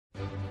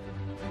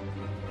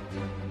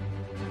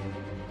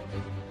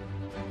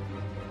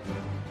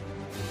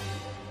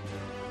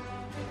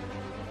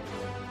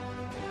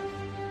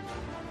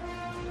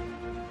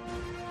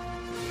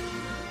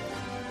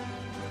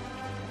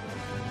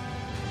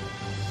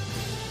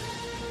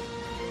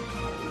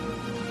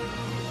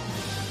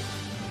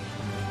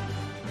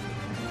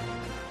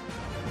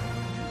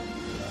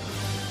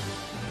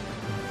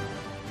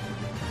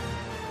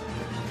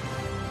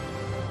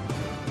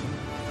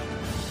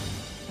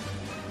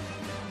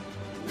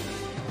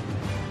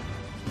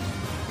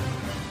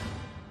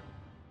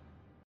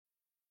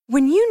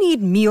When you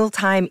need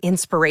mealtime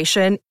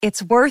inspiration,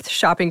 it's worth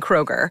shopping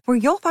Kroger, where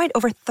you'll find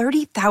over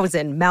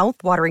 30,000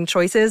 mouth-watering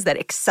choices that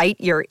excite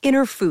your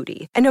inner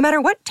foodie. And no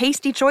matter what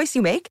tasty choice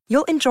you make,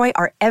 you'll enjoy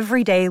our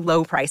everyday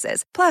low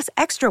prices, plus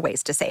extra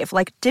ways to save,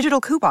 like digital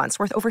coupons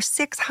worth over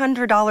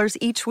 $600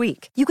 each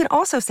week. You can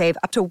also save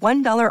up to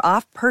 $1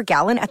 off per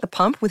gallon at the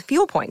pump with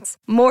fuel points.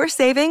 More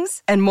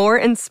savings and more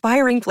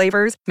inspiring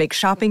flavors make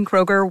shopping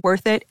Kroger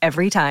worth it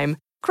every time.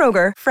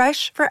 Kroger,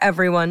 fresh for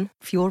everyone.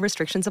 Fuel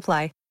restrictions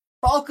apply.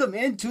 Welcome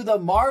into the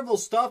Marvel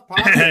Stuff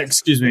Podcast.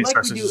 Excuse me,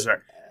 sorry.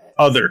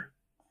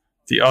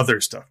 The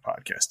Other Stuff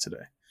Podcast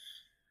today.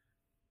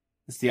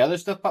 It's the Other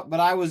Stuff, but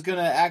I was going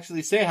to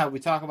actually say how we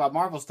talk about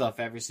Marvel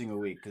stuff every single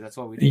week, because that's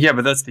what we do. Yeah,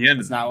 but that's the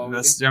end of it.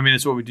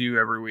 It's what we do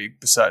every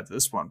week besides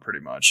this one, pretty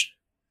much.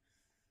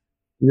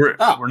 We're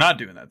not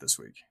doing that this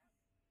week.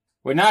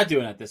 We're not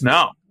doing it this week?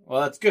 No.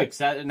 Well, that's good, because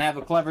I didn't have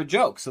a clever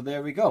joke, so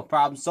there we go.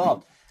 Problem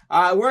solved.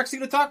 We're actually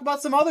going to talk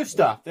about some other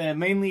stuff, and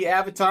mainly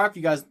Avatar. If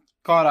you guys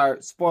caught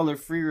our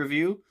spoiler-free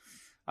review,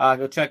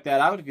 go check that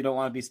out if you don't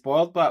want to be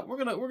spoiled. But we're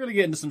gonna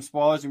get into some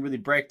spoilers and really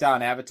break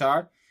down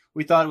Avatar.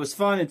 We thought it was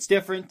fun. It's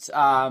different.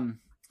 I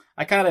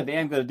kind of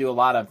am going to do a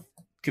lot of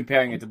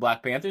comparing it to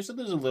Black Panther, so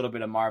there's a little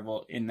bit of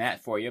Marvel in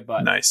that for you.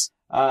 But nice.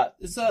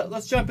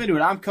 Let's jump into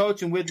it. I'm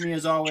Coach, and with me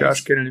as always,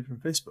 Josh Kennedy from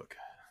Facebook.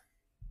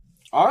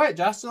 All right,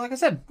 Josh. So like I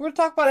said, we're going to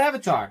talk about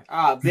Avatar.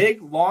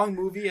 Big, long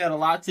movie, had a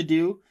lot to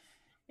do,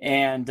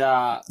 and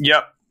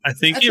yep. I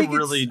think it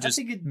really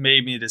just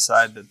made me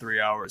decide that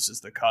 3 hours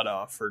is the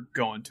cutoff for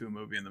going to a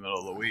movie in the middle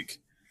of the week.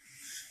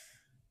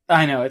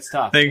 I know, it's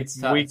tough. It's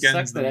tough. Weekends, it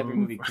sucks that every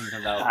movie comes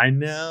out. I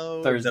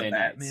know. Thursday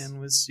nights. Batman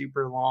was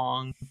super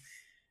long.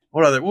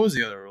 What was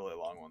the other really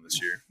long one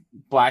this year?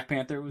 Black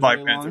Panther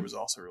was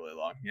also really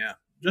long. Yeah.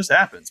 It just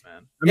happens,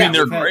 man. I mean,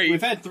 they're great. We've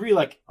had three,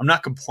 I'm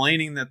not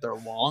complaining that they're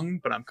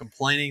long, but I'm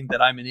complaining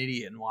that I'm an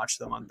idiot and watch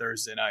them on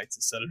Thursday nights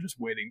instead of just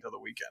waiting till the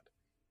weekend.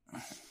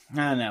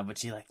 I don't know,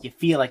 but you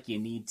feel like you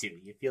need to.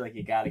 You feel like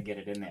you got to get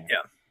it in there.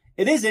 Yeah.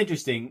 It is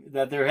interesting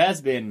that there has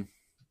been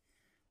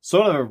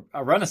sort of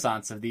a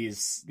renaissance of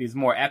these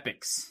more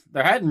epics.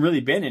 There hadn't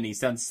really been any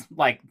since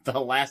like the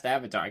last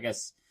Avatar, I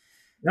guess.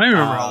 I don't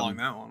remember how long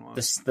that one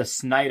was. The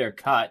Snyder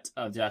cut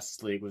of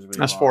Justice League was really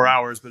That's long. 4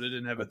 hours, but it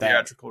didn't have a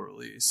theatrical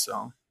release,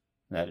 so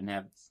that didn't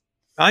have.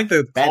 I think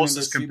the Batman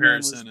closest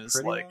comparison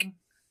is like long.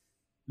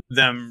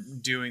 them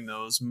doing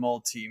those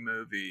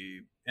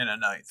multi-movie in a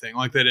night thing,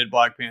 like they did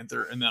Black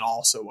Panther and then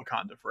also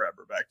Wakanda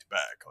Forever back to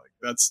back.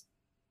 Like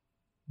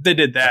they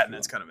did that, and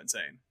that's kind of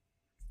insane.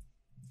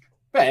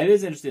 Right, it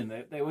is interesting.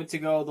 They went to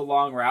go the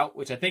long route,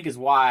 which I think is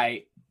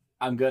why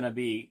I'm gonna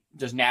be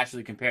just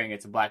naturally comparing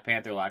it to Black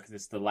Panther a lot, because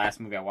it's the last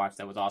movie I watched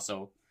that was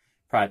also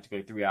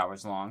practically 3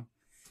 hours long.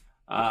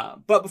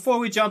 But before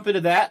we jump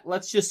into that,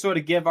 let's just sort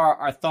of give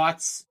our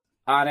thoughts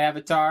on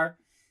Avatar.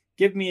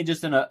 Give me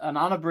just an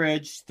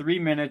unabridged 3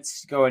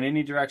 minutes, go in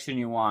any direction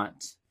you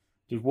want.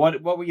 Dude,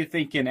 what were you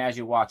thinking as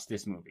you watched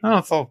this movie? I don't know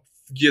if I'll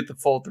get the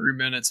full 3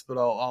 minutes, but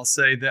I'll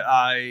say that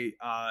I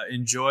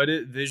enjoyed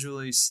it.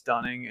 Visually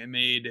stunning. It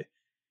made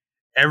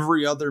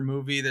every other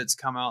movie that's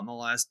come out in the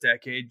last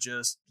decade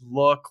just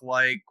look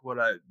like what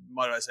did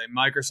I say?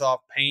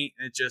 Microsoft Paint.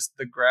 It just,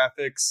 the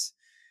graphics,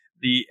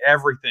 the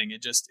everything.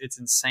 It's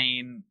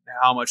insane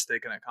how much they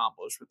can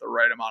accomplish with the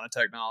right amount of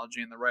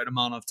technology and the right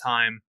amount of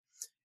time.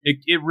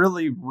 It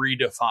really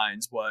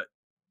redefines what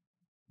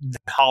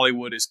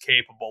Hollywood is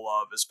capable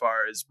of as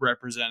far as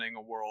representing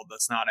a world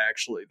that's not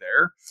actually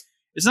there.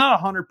 It's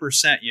not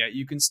 100% yet.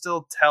 You can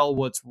still tell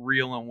what's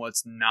real and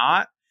what's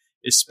not,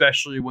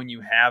 especially when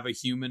you have a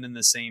human in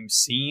the same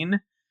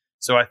scene.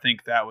 So I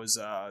think that was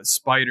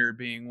Spider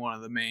being one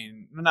of the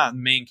not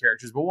main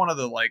characters, but one of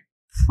the like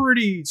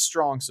pretty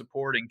strong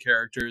supporting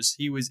characters.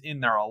 He was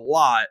in there a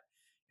lot.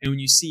 And when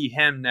you see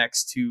him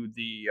next to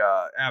the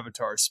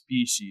Avatar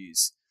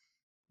species,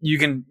 you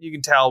can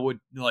tell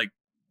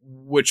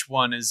which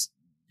one is,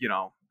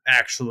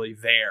 actually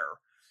there.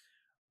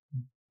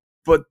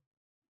 But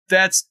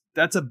that's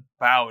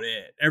about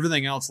it.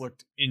 Everything else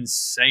looked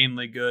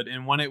insanely good.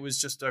 And when it was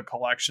just a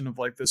collection of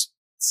like this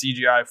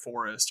CGI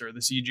forest or the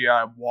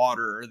CGI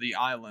water or the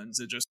islands,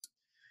 it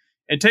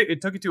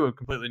took it to a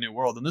completely new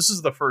world. And this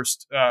is the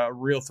first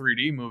real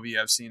 3D movie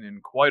I've seen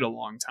in quite a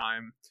long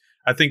time.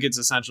 I think it's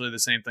essentially the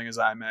same thing as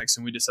IMAX,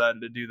 and we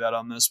decided to do that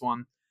on this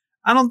one.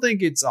 I don't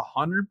think it's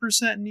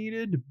 100%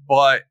 needed,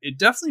 but it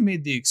definitely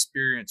made the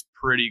experience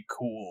pretty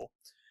cool.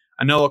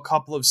 I know a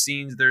couple of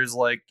scenes, there's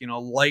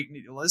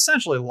lightning,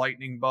 essentially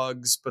lightning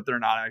bugs, but they're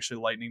not actually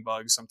lightning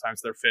bugs.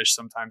 Sometimes they're fish,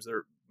 sometimes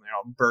they're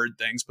bird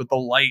things, but the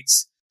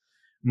lights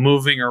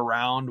moving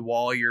around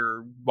while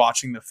you're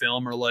watching the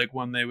film, or like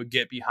when they would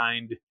get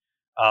behind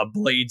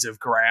blades of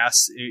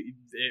grass,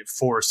 it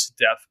forced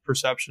depth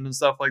perception and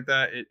stuff like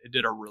that. It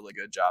did a really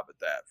good job at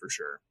that for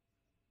sure.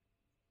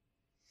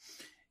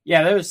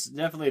 Yeah, there was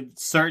definitely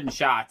certain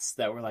shots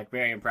that were like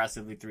very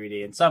impressively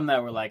 3D, and some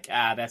that were like,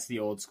 that's the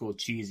old school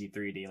cheesy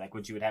 3D, like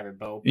what you would have your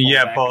bow.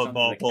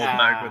 Pulled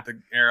back with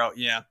the arrow.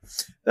 Yeah,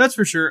 that's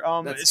for sure.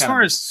 As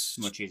far as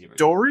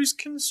story's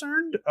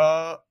concerned,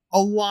 a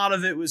lot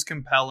of it was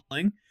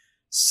compelling.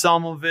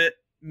 Some of it,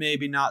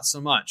 maybe not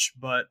so much,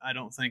 but I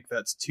don't think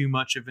that's too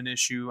much of an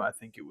issue. I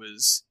think it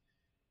was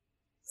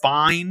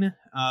fine.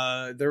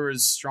 There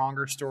was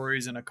stronger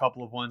stories and a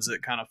couple of ones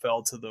that kind of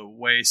fell to the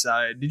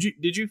wayside.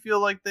 Did you feel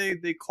like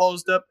they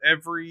closed up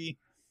every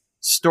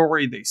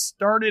story they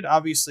started?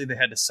 Obviously they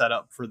had to set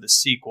up for the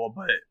sequel,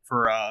 but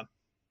for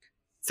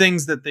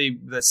things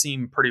that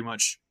seem pretty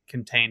much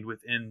contained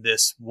within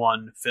this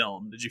one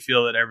film, did you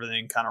feel that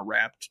everything kind of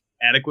wrapped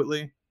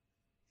adequately?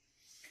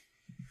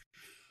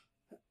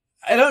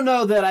 I don't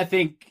know that I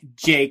think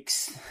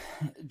Jake's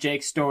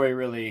story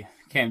really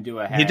came to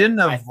a head. He didn't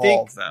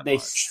evolve that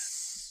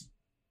much.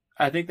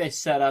 I think they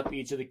set up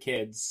each of the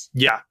kids,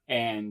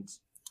 and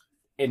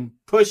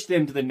pushed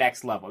them to the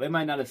next level. They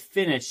might not have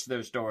finished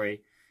their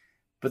story,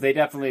 but they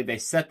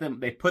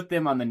put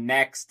them on the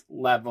next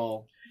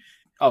level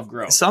of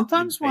growth.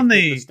 Sometimes when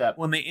they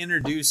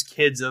introduce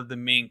kids of the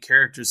main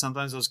characters,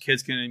 sometimes those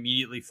kids can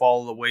immediately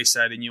fall to the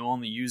wayside, and you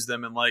only use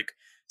them in like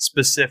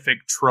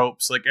specific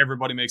tropes. Like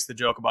everybody makes the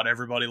joke about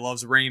everybody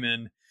loves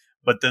Raymond,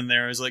 but then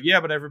there is like, yeah,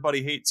 but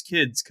everybody hates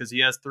kids because he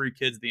has 3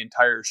 kids the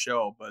entire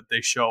show, but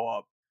they show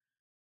up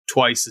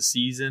twice a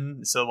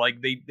season. So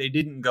like they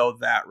didn't go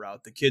that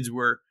route. The kids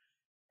were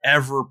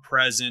ever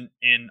present,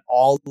 and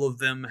all of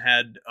them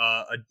had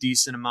a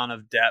decent amount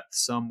of depth,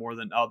 some more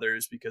than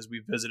others because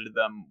we visited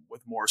them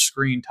with more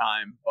screen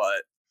time.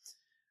 But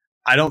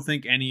I don't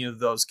think any of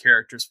those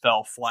characters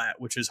fell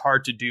flat, which is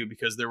hard to do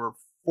because there were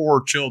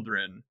 4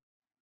 children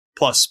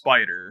plus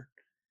Spider,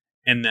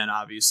 and then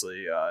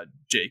obviously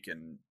Jake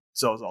and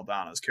Zoe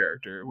Saldana's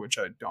character, which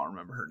I don't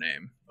remember her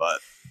name.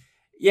 But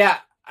yeah,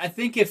 I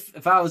think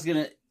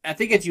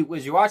as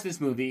you watch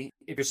this movie,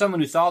 if you're someone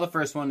who saw the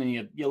first one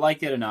and you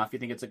liked it enough, you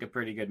think it's like a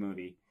pretty good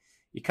movie,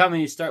 you come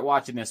and you start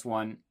watching this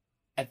one,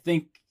 I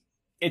think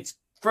it's,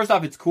 first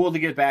off, it's cool to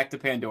get back to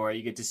Pandora.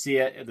 You get to see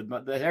it.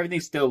 Everything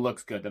still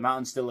looks good. The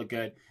mountains still look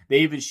good.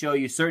 They even show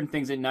you certain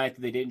things at night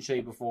that they didn't show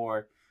you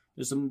before.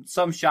 There's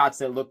some shots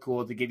that look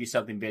cool to give you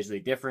something visually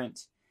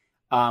different.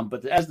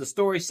 But as the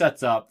story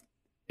sets up,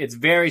 it's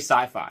very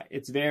sci-fi.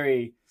 It's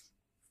very,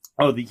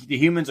 the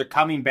humans are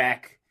coming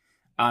back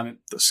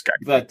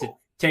to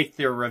take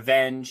their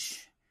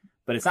revenge.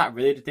 But it's not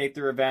really to take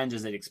their revenge.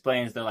 As it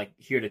explains, they're like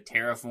here to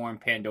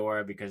terraform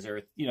Pandora because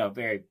they're,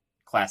 very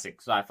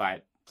classic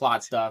sci-fi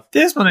plot stuff.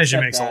 The explanation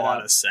makes a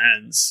lot of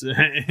sense.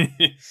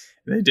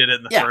 They did it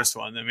in the first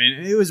one. I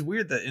mean, it was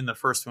weird that in the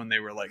first one they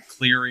were like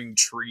clearing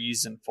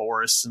trees and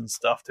forests and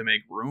stuff to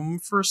make room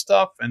for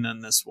stuff, and then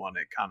this one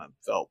it kind of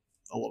felt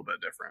a little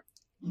bit different.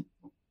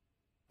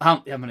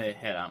 I'm going to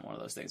hit on one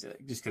of those things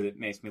just because it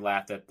makes me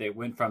laugh that they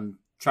went from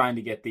trying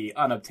to get the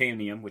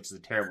unobtainium, which is a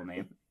terrible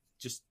name,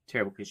 just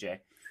terrible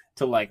cliche,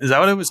 to like, is that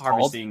what it was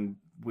harvesting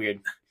called?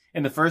 Weird.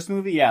 In the first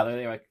movie, yeah,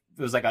 they were like,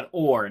 it was like an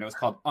ore, and it was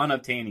called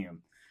unobtainium.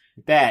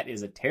 That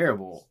is a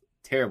terrible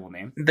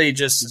name. They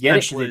just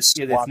essentially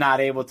it's not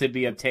able to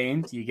be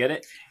obtained. You get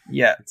it?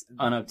 Yeah, it's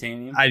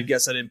unobtainium. I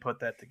guess I didn't put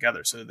that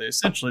together. So they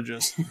essentially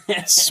just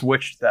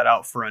switched that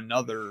out for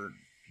another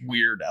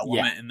weird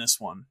element in this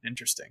one.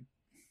 Interesting.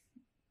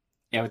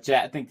 Yeah, which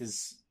I think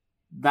is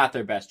not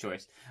their best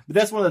choice. But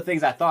that's one of the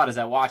things I thought as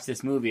I watched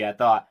this movie. I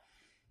thought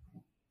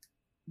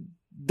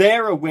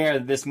they're aware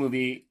that this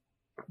movie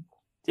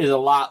is a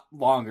lot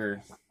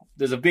longer.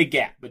 There's a big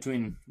gap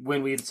between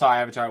when we saw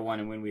Avatar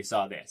 1 and when we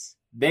saw this.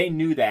 They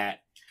knew that.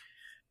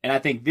 And I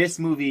think this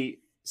movie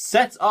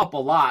sets up a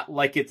lot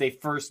like it's a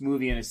first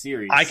movie in a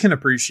series. I can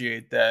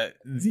appreciate that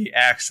the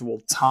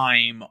actual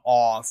time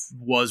off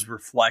was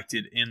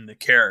reflected in the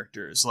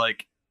characters.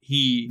 Like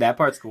that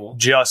part's cool.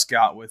 Just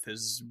got with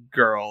his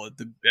girl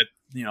at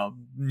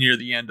near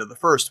the end of the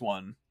first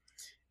one.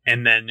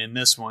 And then in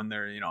this one,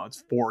 they're,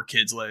 it's 4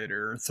 kids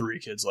later, 3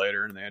 kids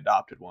later, and they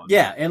adopted one.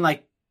 Yeah, and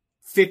like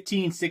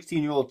 15,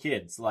 16-year-old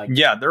kids. Like,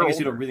 yeah, they're I guess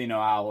you don't really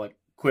know how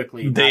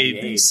quickly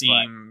they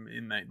seem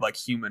in the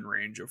human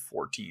range of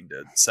 14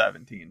 to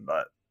 17,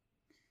 but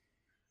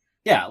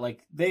yeah,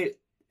 like it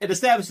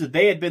established that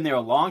they had been there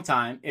a long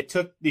time. It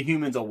took the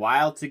humans a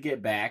while to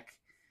get back,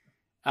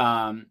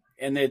 and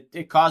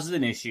it causes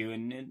an issue,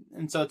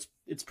 and so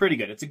it's pretty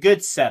good. It's a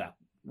good setup.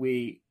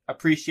 We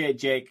appreciate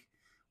Jake.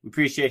 We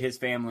appreciate his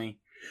family.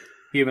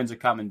 Humans are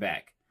coming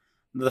back.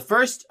 The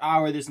first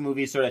hour of this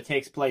movie sort of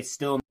takes place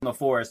still in the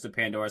forest of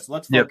Pandora, so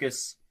let's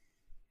focus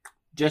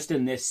just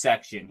in this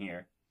section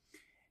here.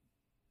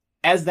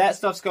 As that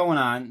stuff's going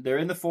on, they're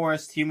in the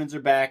forest, humans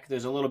are back,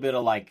 there's a little bit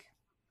of I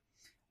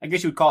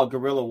guess you would call it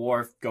guerrilla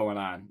war going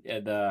on.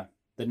 The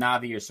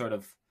Na'vi are sort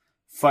of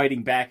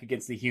fighting back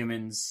against the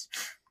humans.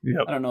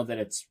 Yep. I don't know that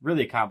it's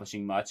really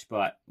accomplishing much,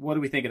 but what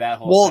do we think of that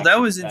whole Well, that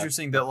was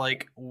interesting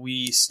that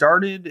we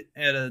started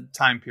at a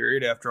time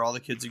period after all the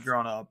kids had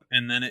grown up,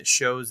 and then it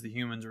shows the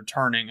humans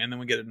returning, and then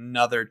we get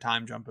another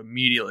time jump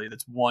immediately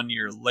that's 1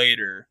 year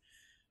later.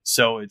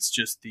 So it's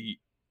just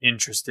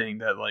interesting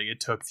that it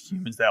took the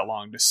humans that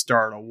long to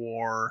start a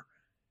war,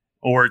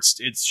 or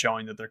it's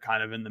showing that they're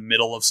kind of in the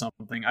middle of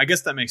something. I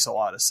guess that makes a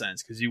lot of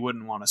sense because you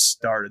wouldn't want to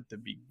start at the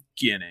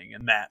beginning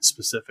in that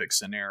specific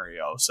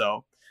scenario.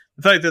 So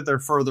the fact that they're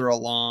further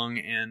along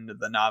and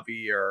the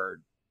Na'vi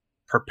are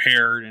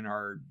prepared and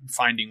are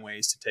finding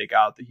ways to take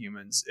out the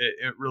humans.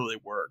 It really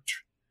worked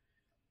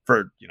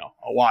for,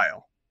 a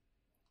while.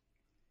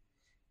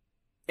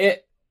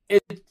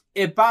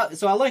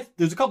 So I like,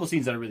 there's a couple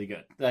scenes that are really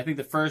good. I think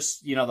the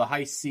first, the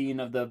heist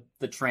scene of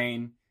the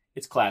train,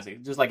 it's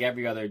classic. Just like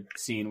every other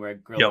scene where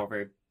guerrilla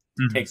warfare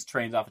takes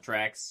trains off of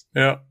tracks.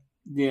 Yeah.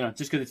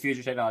 Just because it's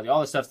future technology.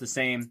 All this stuff's the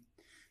same.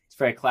 It's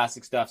very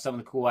classic stuff. Some of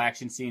the cool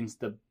action scenes,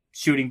 the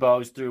shooting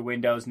bows through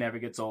windows never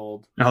gets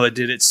old. No, they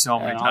did it so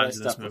many times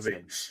in this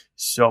movie.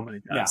 So many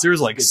times. Yeah, there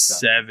was like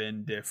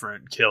 7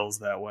 different kills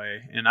that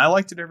way, and I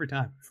liked it every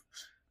time.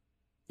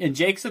 And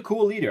Jake's a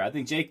cool leader. I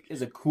think Jake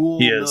is a cool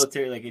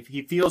military. Like, if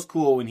he feels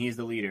cool when he's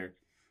the leader.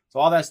 So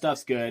all that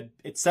stuff's good.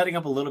 It's setting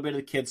up a little bit of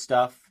the kid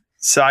stuff.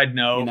 Side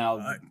note,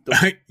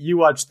 you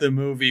watched the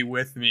movie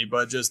with me,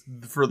 but just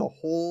for the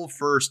whole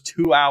first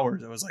 2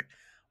 hours, I was like,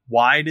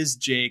 why does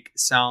Jake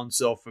sound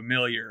so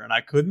familiar? And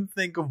I couldn't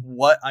think of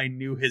what I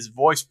knew his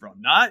voice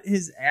from. Not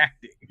his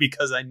acting,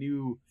 because I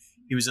knew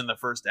he was in the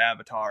first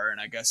Avatar,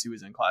 and I guess he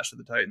was in Clash of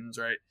the Titans,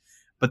 right?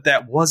 But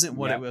that wasn't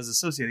what it was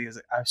associated. He was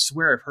like, I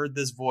swear I've heard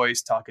this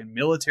voice talking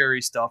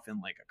military stuff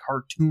in like a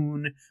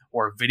cartoon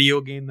or a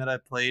video game that I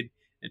played.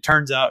 It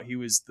turns out he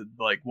was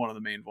one of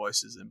the main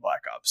voices in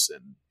Black Ops.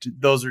 And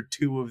those are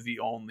 2 of the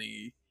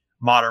only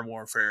Modern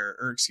Warfare,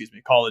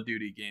 Call of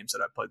Duty games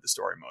that I played the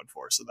story mode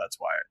for. So that's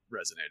why it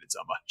resonated so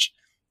much.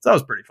 So that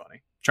was pretty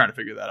funny, trying to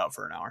figure that out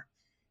for an hour.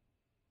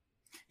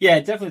 Yeah,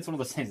 definitely. It's one of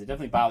those things that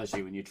definitely bothers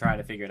you when you try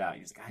to figure it out.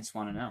 You're just like, I just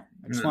want to know.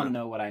 I just want to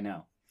know what I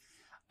know.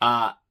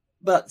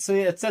 But so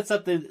it sets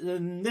up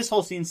this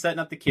whole scene setting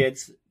up the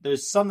kids.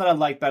 There's some that I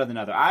like better than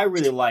other. I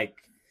really like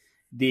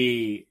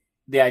the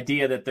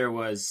idea that there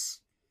was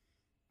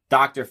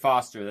Dr.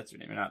 Foster. That's her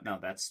name. No,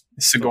 that's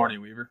Sigourney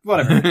Weaver.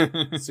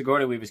 Whatever.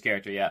 Sigourney Weaver's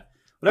character. Yeah,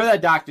 whatever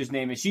that doctor's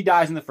name is. She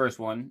dies in the first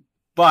one,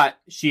 but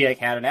she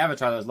had an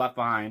avatar that was left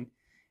behind.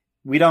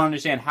 We don't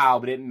understand how,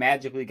 but it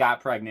magically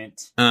got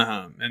pregnant.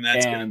 And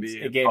that's going to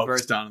be it gave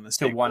birth to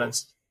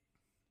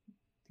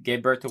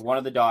one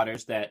of the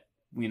daughters that.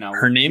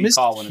 Her name is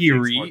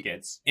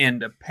Kiri,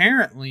 and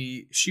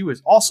apparently she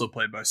was also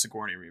played by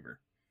Sigourney Weaver.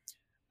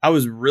 I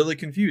was really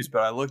confused,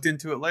 but I looked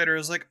into it later. I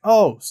was like,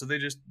 oh, so they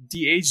just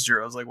de-aged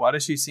her. I was like, why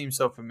does she seem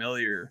so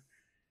familiar?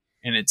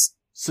 And that's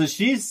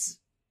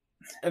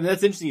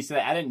interesting you said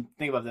that. I didn't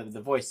think about that. The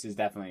voice is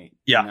definitely,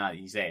 now that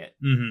you say it.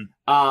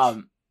 Mm-hmm.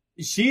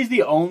 She's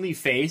the only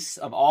face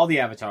of all the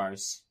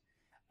avatars.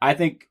 I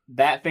think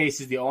that face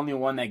is the only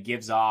one that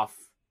gives off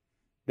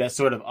that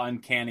sort of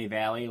uncanny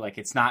valley. Like,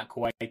 it's not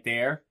quite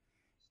there.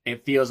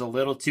 It feels a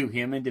little too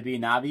human to be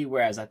Na'vi,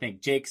 whereas I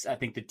think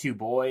the 2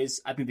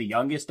 boys, I think the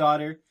youngest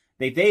daughter,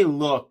 they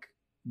look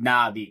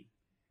Na'vi.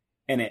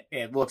 And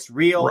it looks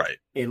real. Right.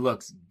 It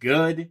looks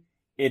good.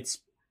 It's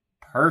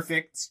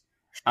perfect.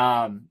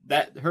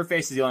 That her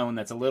face is the only one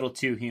that's a little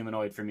too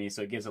humanoid for me,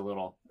 so it gives a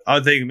little. I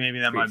think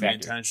maybe that might be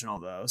intentional,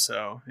 though.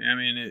 So, I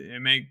mean,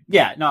 it may.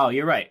 Yeah, no,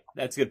 you're right.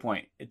 That's a good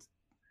point.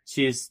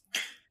 She's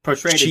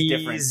portrayed as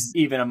different,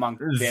 even among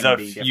them the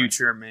being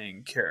future different.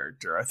 Main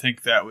character. I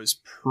think that was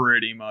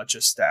pretty much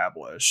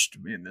established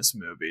in this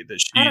movie. That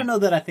I don't know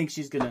that I think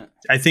she's gonna.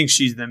 I think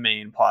she's the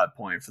main plot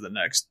point for the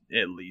next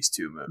at least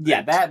 2 movies.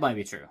 Yeah, that might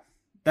be true.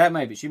 That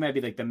might be. She might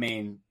be like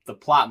the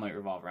plot might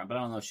revolve around, but I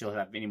don't know if she'll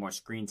have any more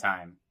screen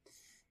time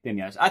than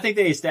the others. I think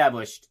they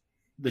established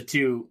the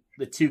two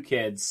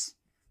kids,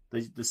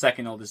 the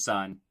second oldest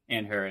son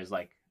and her, as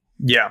like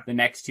the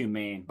next 2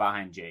 main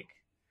behind Jake.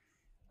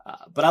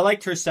 But I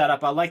liked her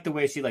setup. I liked the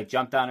way she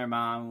jumped on her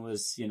mom.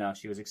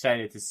 She was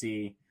excited to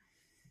see,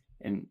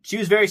 and she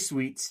was very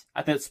sweet.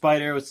 I thought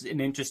Spider was an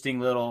interesting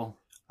little.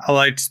 I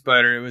liked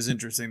Spider. It was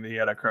interesting that he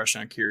had a crush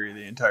on Kiri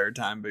the entire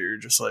time, but you're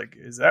just like,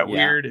 is that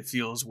weird? It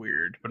feels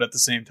weird, but at the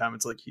same time,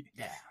 it's like he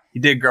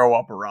did grow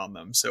up around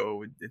them,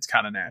 so it's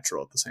kind of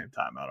natural at the same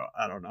time.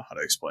 I don't know how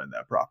to explain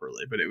that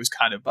properly, but it was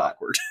kind of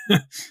awkward.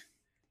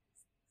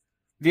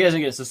 If you guys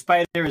don't get it, so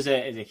Spider is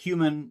a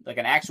human, like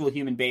an actual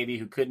human baby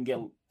who couldn't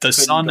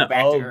son go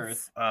back of to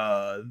Earth.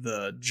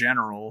 The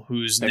general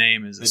whose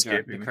name is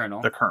escaping me. The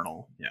Colonel. The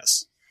Colonel,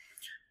 yes.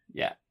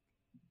 Yeah.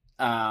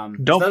 So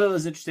that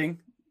was interesting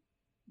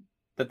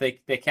that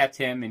they kept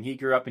him, and he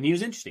grew up, and he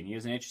was interesting. He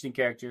was an interesting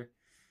character.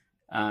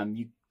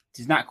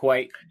 He's not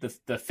quite the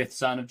 5th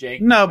son of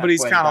Jake. No, but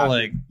he's kind of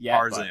like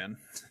Tarzan.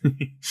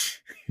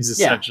 He's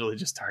essentially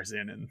just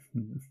Tarzan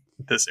in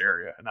this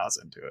area, and I was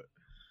into it.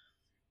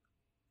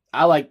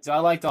 I liked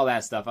all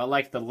that stuff. I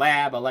liked the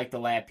lab. I liked the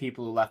lab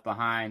people who left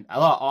behind. I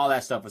thought all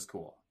that stuff was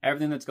cool.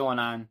 Everything that's going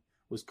on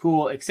was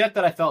cool, except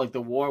that I felt like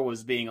the war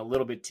was being a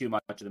little bit too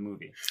much of the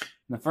movie.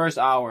 In the first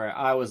hour,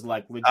 I was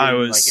like,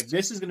 legitimately, if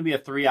this is going to be a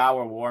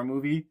 3-hour war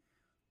movie,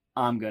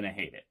 I'm going to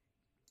hate it.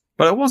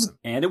 But it wasn't.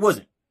 And it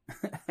wasn't.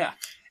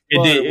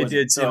 It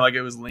did seem like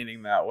it was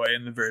leaning that way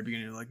in the very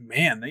beginning. You're like,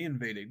 man, they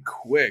invaded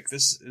quick.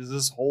 Is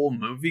this whole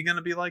movie going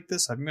to be like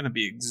this? I'm going to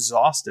be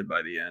exhausted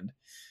by the end.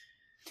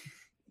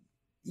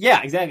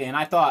 Yeah, exactly. And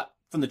I thought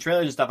from the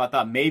trailers and stuff, I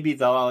thought maybe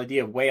the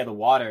idea of Way of the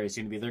Water is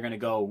going to be they're going to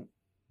go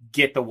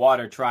get the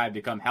Water Tribe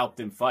to come help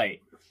them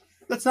fight.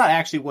 That's not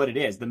actually what it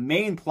is. The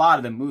main plot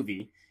of the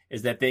movie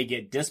is that they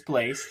get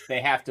displaced.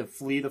 They have to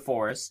flee the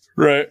forest.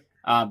 Right.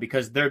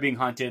 Because they're being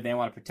hunted. They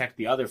want to protect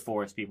the other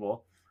forest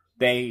people.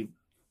 They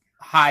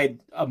hide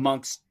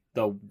amongst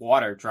the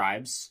water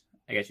tribes.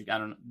 I guess I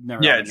don't know.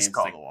 Yeah, just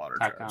call the water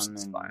tribes.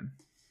 It's fine.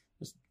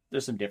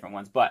 There's some different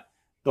ones. But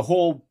the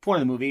whole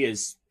point of the movie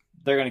is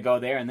they're going to go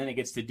there, and then it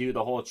gets to do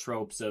the whole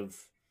tropes of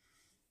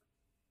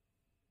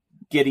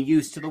getting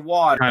used to the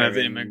water, kind of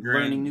immigrants,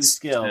 learning new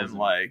skills, and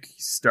like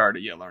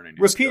learning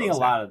new repeating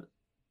skills.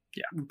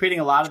 Repeating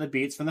a lot of the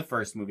beats from the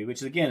first movie,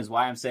 which again is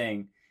why I'm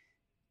saying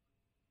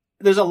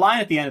there's a line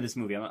at the end of this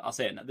movie. I'll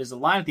say it now. There's a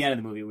line at the end of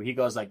the movie where he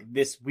goes like,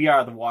 "This, we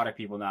are the water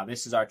people now.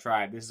 This is our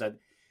tribe. This is a."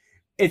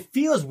 It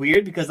feels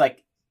weird because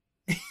like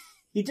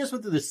he just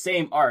went through the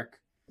same arc.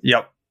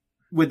 Yep.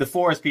 With the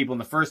forest people in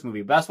the first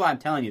movie, but that's why I'm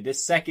telling you,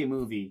 this second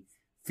movie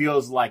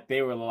feels like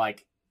they were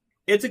like,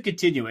 it's a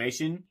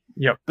continuation.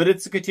 Yep. But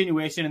it's a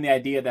continuation in the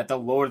idea that the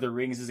Lord of the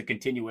Rings is a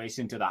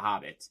continuation to the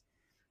Hobbit,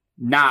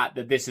 not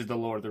that this is the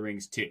Lord of the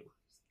Rings 2.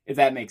 If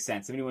that makes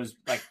sense. If anyone's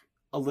like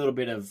a little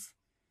bit of,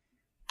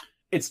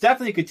 it's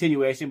definitely a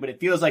continuation, but it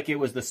feels like it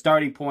was the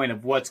starting point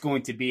of what's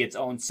going to be its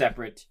own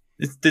separate.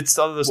 It's the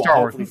Star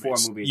Wars movies. 4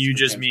 movies. You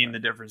just mean the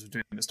difference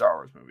between the Star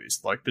Wars movies,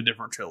 like the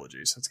different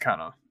trilogies. That's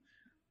kind of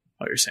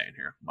what you're saying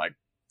here. Like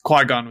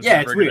Qui-Gon was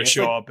never going to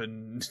show up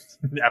in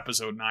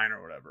episode 9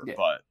 or whatever,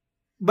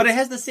 but it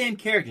has the same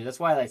characters. That's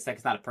why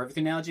it's not a perfect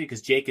analogy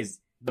because Jake is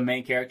the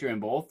main character in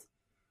both.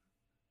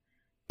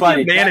 But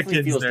it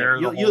definitely feels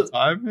there the whole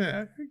time.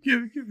 Yeah,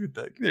 give it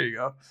that. There you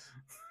go.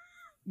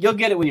 You'll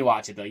get it when you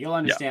watch it, though. You'll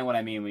understand what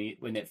I mean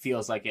when it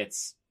feels like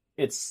it's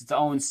its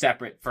own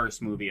separate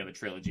first movie of a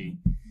trilogy.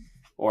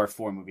 Or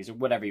 4 movies, or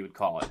whatever you would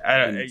call it.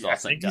 I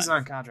think he's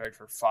on contract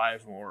for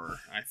 5 more,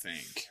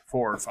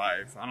 4 or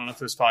 5. I don't know if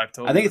there's 5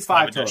 total. I think it's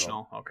 5 total.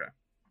 Additional. Okay.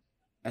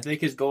 I think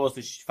his goal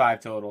is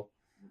 5 total.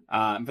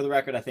 And for the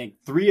record, I think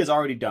 3 is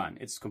already done.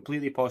 It's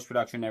completely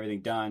post-production and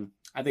everything done.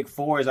 I think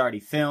 4 is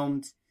already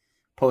filmed.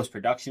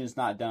 Post-production is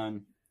not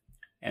done.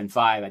 And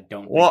 5, I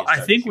don't think. Well, I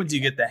think once you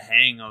get the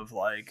hang of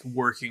like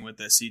working with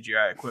the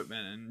CGI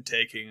equipment and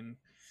taking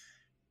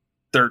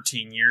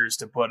 13 years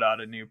to put out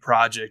a new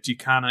project, you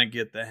kind of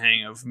get the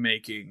hang of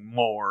making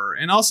more.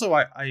 And also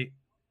I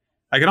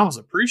can almost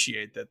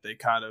appreciate that they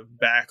kind of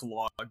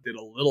backlogged it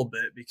a little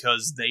bit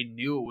because they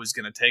knew it was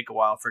going to take a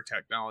while for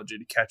technology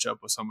to catch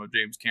up with some of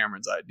James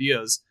Cameron's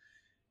ideas.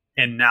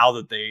 And now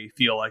that they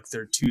feel like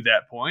they're to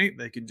that point,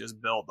 they can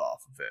just build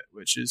off of it,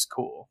 which is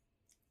cool.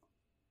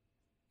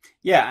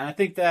 Yeah, and I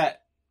think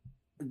that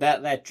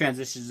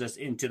transitions us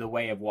into The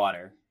Way of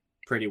Water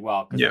pretty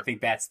well because I think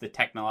that's the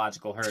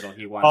technological hurdle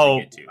he wants to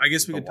get to. I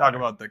guess we could talk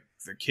about the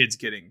kids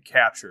getting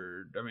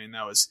captured. I mean,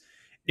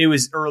 it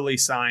was early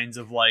signs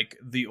of like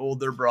the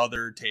older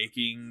brother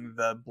taking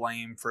the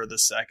blame for the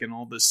second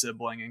oldest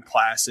sibling in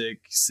classic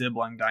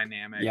sibling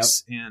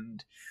dynamics,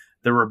 and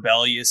the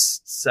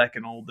rebellious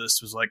second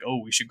oldest was like, "Oh,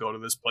 we should go to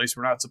this place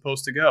we're not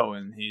supposed to go,"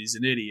 and he's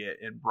an idiot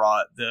and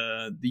brought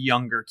the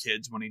younger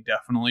kids when he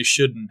definitely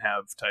shouldn't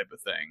have, type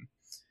of thing,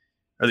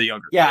 or the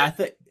younger.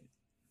 Kid.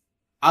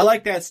 I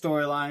like that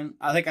storyline.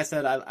 Like I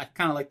said, I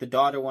kind of like the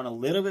daughter one a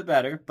little bit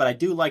better, but I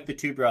do like the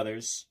 2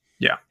 brothers.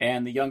 Yeah.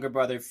 And the younger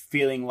brother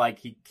feeling like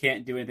he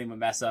can't do anything but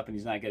mess up and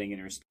he's not getting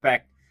any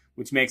respect,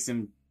 which makes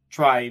him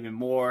try even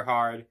more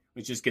hard,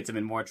 which just gets him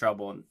in more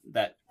trouble. And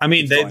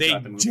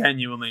they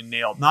genuinely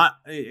nailed,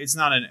 it's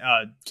not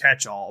a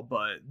catch-all,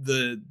 but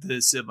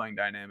the sibling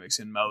dynamics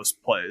in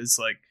most plays.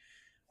 Like,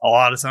 a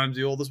lot of times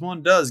the oldest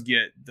one does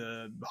get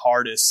the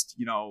hardest,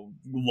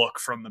 look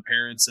from the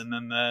parents. And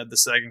then the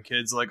second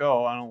kid's like,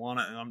 "Oh, I don't want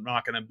to, I'm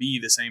not going to be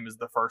the same as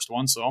the first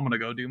one. So I'm going to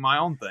go do my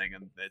own thing."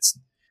 And it's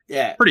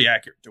pretty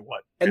accurate to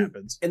what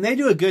happens. And they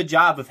do a good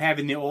job of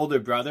having the older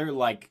brother,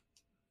 like,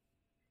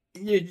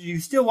 you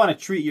still want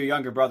to treat your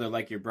younger brother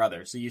like your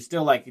brother. So you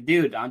still like,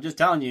 "Dude, I'm just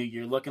telling you,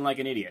 you're looking like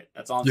an idiot."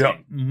 That's all I'm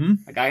saying. Mm-hmm.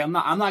 Like, I'm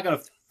not going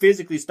to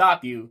physically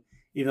stop you,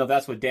 even though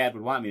that's what Dad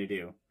would want me to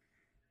do.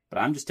 But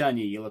I'm just telling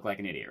you, you look like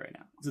an idiot right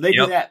now. So they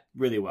do that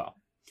really well.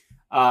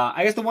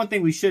 I guess the one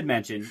thing we should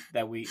mention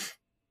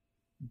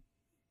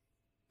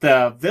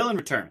the villain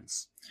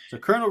returns. So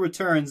Colonel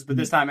returns, but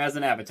this time as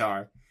an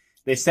avatar.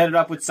 They set it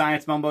up with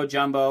science mumbo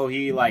jumbo.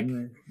 He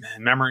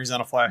memories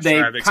on a flash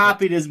drive. They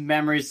copied his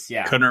memories.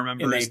 Yeah, couldn't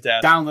remember his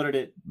dad. Downloaded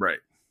it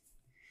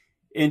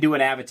into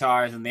an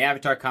avatar, and the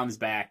avatar comes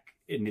back,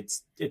 and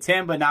it's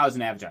him, but now as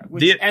an avatar,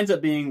 which ends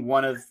up being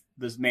one of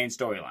the main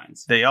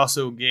storylines. They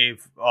also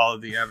gave all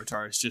of the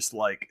avatars just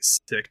like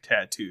sick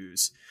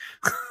tattoos.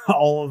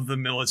 All of the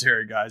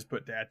military guys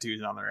put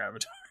tattoos on their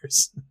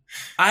avatars.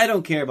 I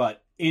don't care about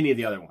any of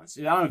the other ones.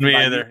 I don't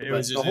care either. It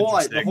was just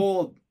the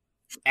whole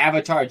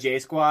Avatar J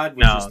Squad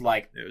was just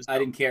like, I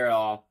didn't care at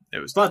all.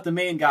 But the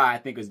main guy I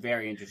think was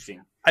very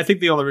interesting. I think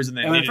the only reason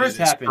they needed it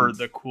is for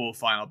the cool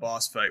final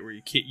boss fight where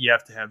you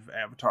have to have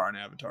Avatar and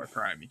Avatar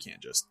crime. You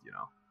can't just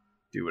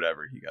do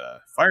whatever. You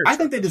gotta fire. I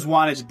think they just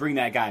wanted to bring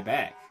that guy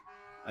back.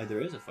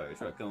 There is a fire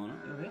truck going on.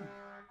 Oh, yeah.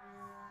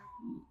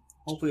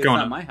 Hopefully it's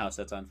not my house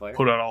that's on fire.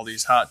 Put out all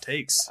these hot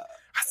takes.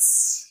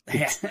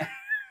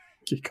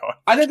 Keep going.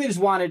 I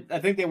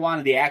think they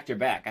wanted the actor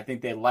back. I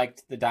think they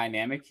liked the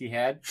dynamic he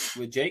had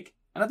with Jake.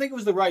 And I think it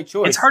was the right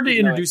choice. It's hard to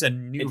introduce a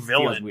new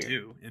villain,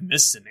 too, in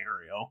this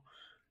scenario.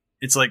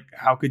 It's like,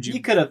 how could you...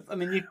 You could have...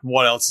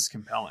 what else is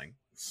compelling?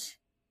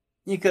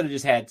 You could have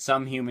just had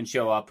some human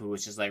show up who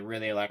was just like,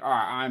 really like, all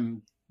right,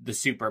 I'm the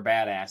super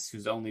badass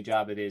whose only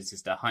job it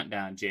is to hunt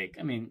down Jake.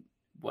 I mean,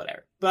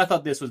 whatever. But I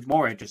thought this was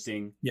more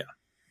interesting. Yeah.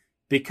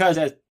 Because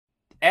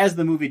as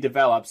the movie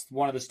develops,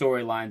 one of the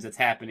storylines that's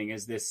happening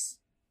is this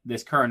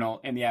Colonel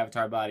in the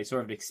Avatar body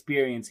sort of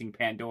experiencing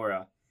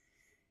Pandora.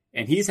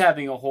 And he's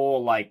having a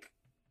whole, like,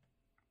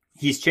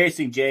 he's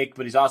chasing Jake,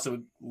 but he's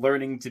also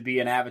learning to be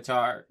an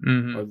Avatar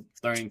or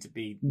learning to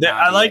be. Navi,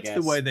 I liked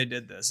the way they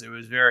did this. It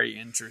was very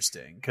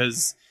interesting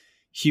because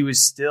he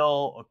was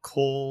still a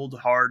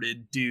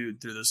cold-hearted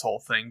dude through this whole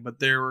thing, but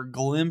there were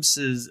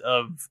glimpses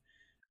of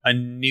a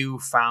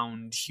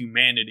newfound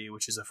humanity,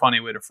 which is a funny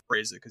way to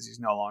phrase it because he's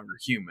no longer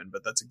human.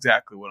 But that's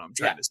exactly what I'm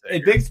trying to say. A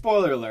big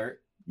spoiler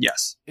alert.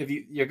 Yes, if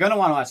you're gonna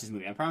want to watch this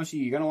movie, I promise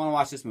you're gonna want to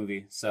watch this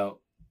movie. So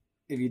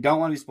if you don't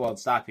want to be spoiled,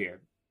 stop here.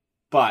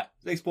 But,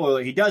 big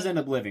spoiler, he does end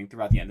up living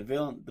throughout the end.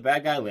 The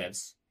bad guy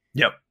lives.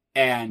 Yep.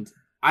 And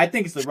I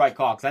think it's the right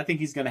call, because I think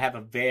he's going to have a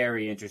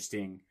very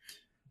interesting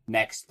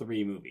next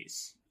 3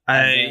 movies.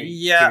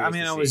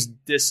 I was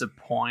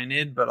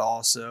disappointed, but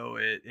also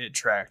it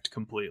tracked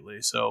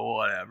completely, so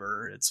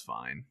whatever, it's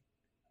fine.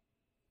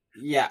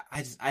 Yeah,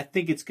 I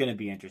think it's going to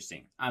be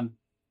interesting. I'm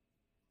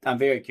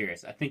very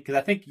curious. Because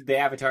I think the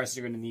avatars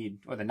are going to need,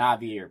 or the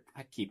Na'vi,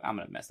 I'm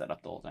going to mess that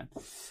up the whole time.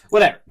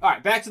 Whatever. All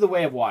right, back to the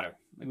Way of Water.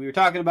 Like we were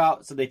talking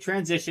about, so they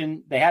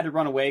transitioned. They had to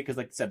run away because,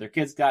 like I said, their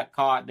kids got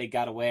caught. They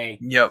got away.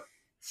 Yep.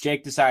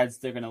 Jake decides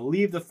they're going to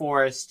leave the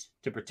forest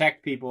to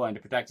protect people and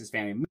to protect his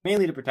family,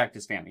 mainly to protect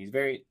his family. He's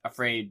very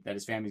afraid that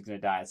his family's going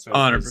to die. So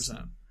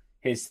 100%.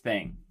 His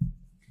thing.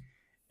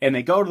 And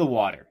they go to the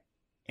water.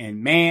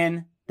 And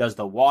man, does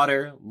the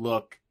water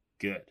look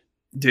good.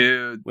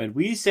 Dude. When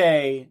we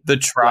say the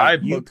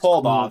tribe you looked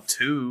pulled cool off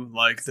too,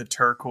 like the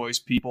turquoise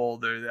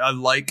people. I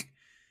like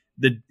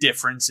the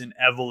difference in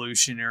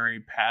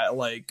evolutionary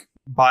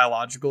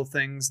biological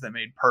things that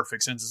made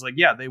perfect sense. It's like,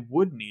 yeah, they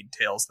would need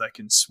tails that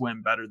can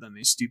swim better than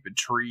these stupid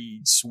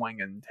tree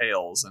swinging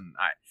tails. And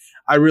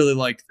I really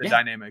liked the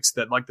dynamics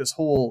that like it's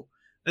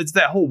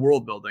that whole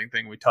world building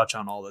thing we touch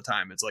on all the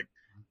time. It's like,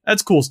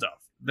 that's cool stuff.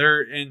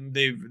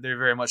 They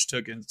very much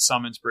took in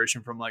some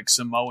inspiration from like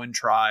Samoan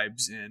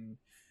tribes and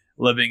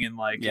living in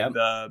like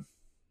the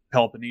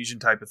Peloponnesian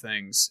type of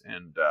things.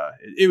 And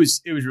it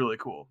was really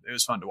cool. It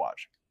was fun to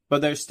watch. But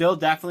they're still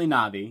definitely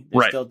Na'vi.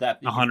 They're still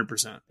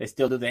 100%. They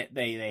still do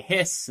they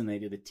hiss and they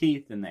do the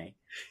teeth and they.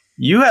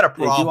 You had a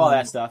problem do all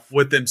that stuff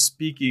with them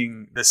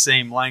speaking the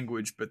same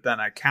language, but then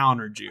I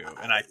countered you,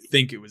 and I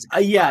think it was.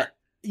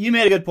 You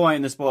made a good point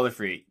in the spoiler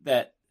free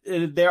that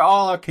they're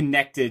all are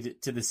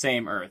connected to the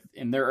same Earth,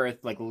 and their Earth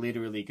like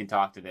literally can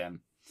talk to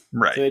them.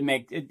 Right. So it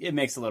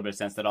makes a little bit of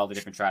sense that all the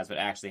different tribes would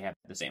actually have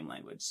the same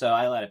language. So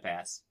I let it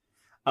pass.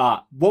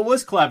 What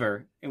was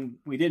clever, and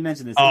we did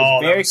mention this, it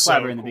was very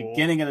clever in the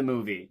beginning of the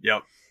movie.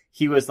 Yep.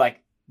 He was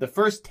like, the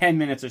first 10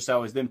 minutes or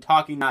so is them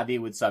talking Na'vi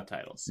with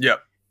subtitles.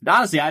 Yep. And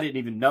honestly, I didn't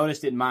even notice,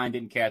 didn't mind,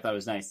 didn't care. I thought it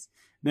was nice.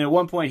 Then at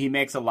one point he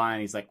makes a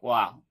line. He's like,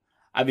 wow,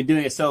 I've been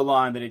doing it so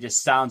long that it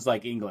just sounds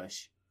like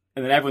English.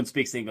 And then everyone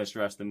speaks English the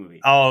rest of the movie.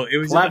 Oh, it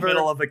was clever. In the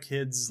middle of a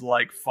kid's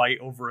like fight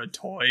over a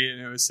toy,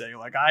 and it was saying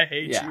like, "I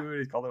hate you." And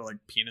he called her like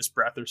penis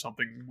breath or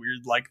something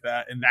weird like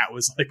that, and that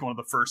was like one of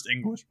the first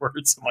English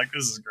words. I'm like,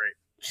 this is great.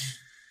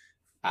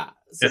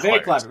 So very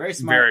clever, very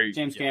smart.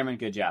 James Cameron,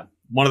 good job.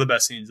 One of the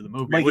best scenes of the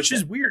movie, which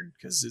is weird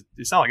because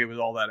it's not like it was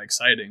all that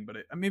exciting, but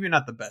maybe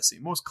not the best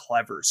scene, most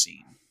clever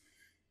scene,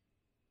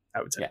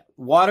 I would say. Yeah,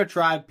 Water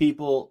Tribe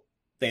people,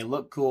 they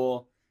look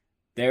cool.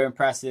 They're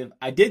impressive.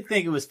 I did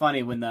think it was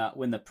funny when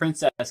the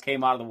princess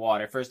came out of the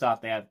water. First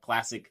off, they have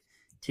classic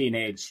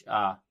teenage.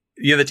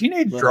 The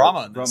teenage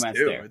drama in this romance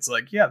too. there. It's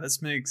like,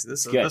 this makes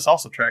this. This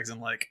also tracks in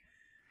like.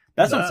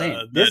 That's what I'm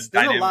saying. There's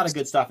a lot of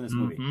good stuff in this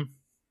movie.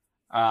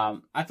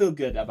 I feel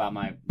good about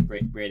my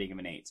rating of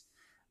an 8.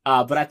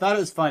 But I thought it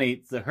was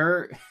funny.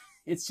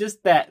 It's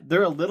just that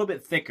they're a little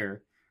bit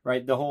thicker,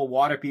 right? The whole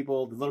water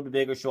people, a little bit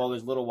bigger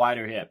shoulders, a little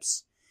wider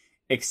hips.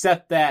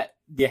 Except that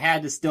you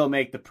had to still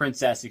make the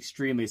princess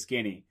extremely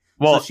skinny.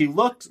 Well, so she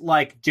looked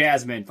like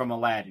Jasmine from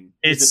Aladdin.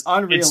 It's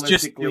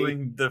just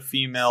doing the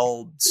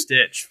female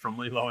Stitch from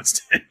Lilo and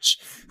Stitch.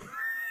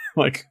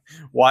 Like,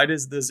 why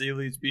does this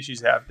alien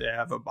species have to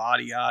have a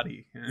body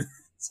oddy?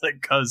 It's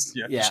like, because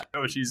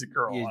she's a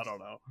girl. I don't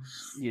know.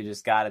 You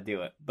just got to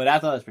do it. But I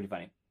thought it was pretty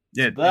funny.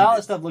 Yeah, but all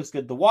that stuff looks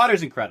good. The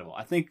water's incredible.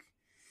 I think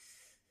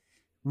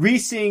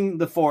re-seeing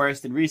the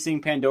forest and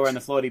re-seeing Pandora and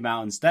the floating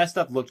mountains, that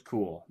stuff looked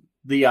cool.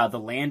 The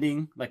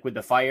landing, like with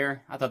the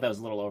fire, I thought that was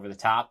a little over the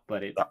top,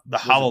 but the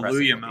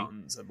Hallelujah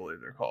Mountains, I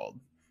believe they're called.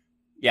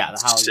 Yeah, the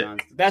Hallelujah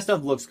Mountains. That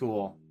stuff looks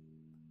cool.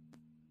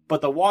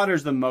 But the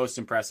water's the most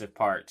impressive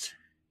part.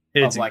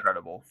 It's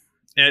incredible.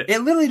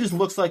 It literally just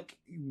looks like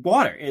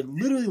water. It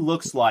literally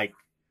looks like.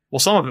 Well,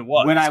 some of it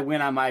was. When I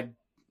went on my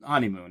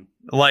honeymoon.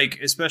 Like,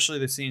 especially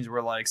the scenes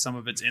where like some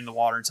of it's in the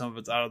water and some of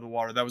it's out of the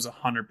water. That was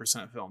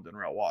 100% filmed in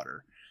real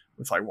water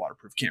with like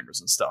waterproof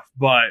cameras and stuff.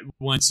 But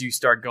once you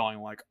start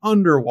going like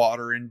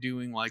underwater and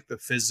doing like the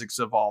physics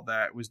of all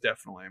that, it was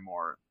definitely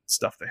more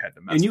stuff they had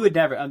to mess. And you with. would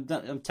never.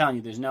 I'm telling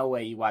you, there's no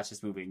way you watch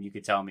this movie and you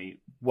could tell me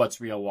what's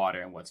real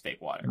water and what's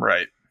fake water.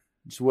 Right.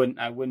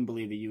 I wouldn't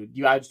believe that you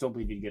would. I just don't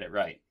believe you'd get it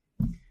right.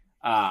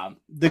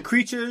 The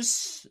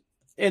creatures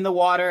in the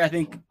water, I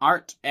think,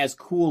 aren't as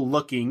cool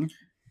looking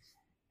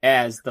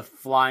as the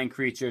flying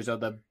creatures or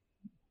the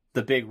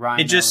big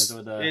rhinos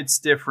or the. It's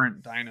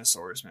different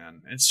dinosaurs,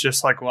 man. It's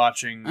just like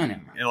watching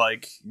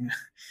like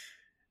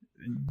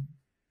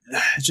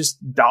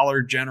just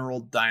Dollar General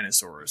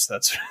dinosaurs.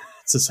 That's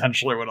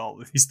essentially what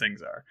all these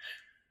things are.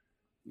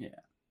 Yeah.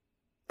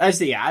 I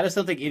just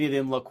don't think any of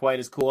them look quite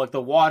as cool. Like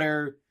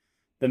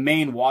the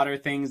main water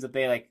things that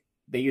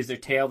they use their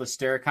tail to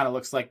stir kind of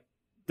looks like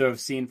they've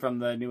seen from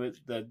the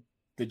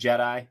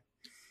Jedi,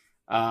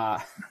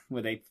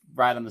 where they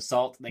ride on the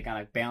salt. They kind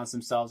of balance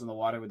themselves in the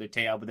water with their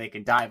tail, but they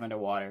can dive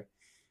underwater.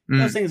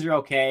 Those things are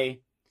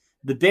okay.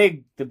 The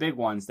big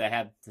ones that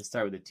have to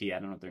start with a T, I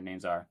don't know what their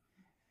names are.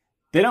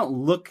 They don't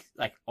look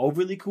like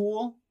overly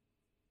cool,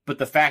 but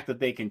the fact that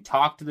they can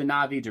talk to the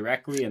Na'vi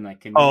directly and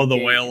like the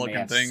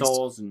whale-looking things.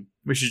 Souls and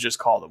we should just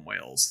call them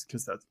whales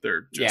because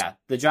they're just,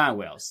 the giant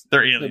whales.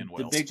 They're alien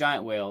whales. The big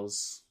giant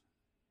whales.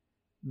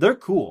 They're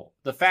cool.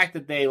 The fact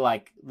that they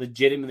like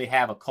legitimately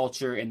have a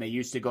culture and they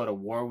used to go to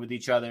war with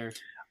each other.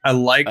 I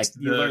liked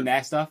you learn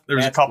that stuff.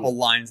 There's a couple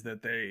lines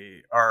that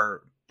they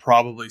are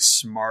probably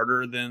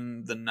smarter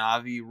than the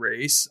Na'vi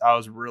race. I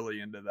was really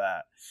into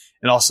that.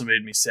 It also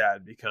made me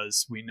sad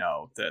because we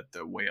know that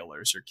the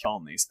whalers are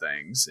killing these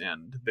things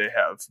and they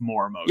have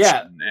more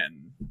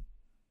emotion.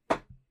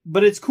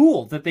 But it's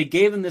cool that they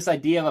gave them this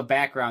idea of a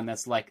background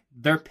that's like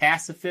they're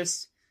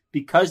pacifists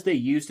because they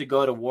used to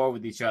go to war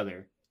with each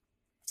other.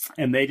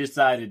 And they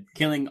decided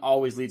killing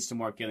always leads to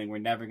more killing. We're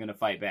never going to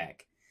fight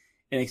back.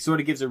 And it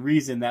sort of gives a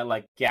reason that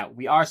like, yeah,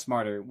 we are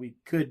smarter. We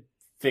could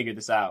figure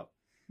this out.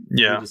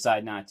 Yeah. We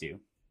decide not to.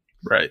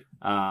 Right.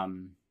 But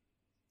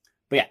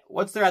yeah,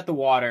 once they're at the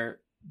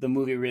water, the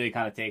movie really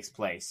kind of takes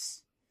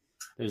place.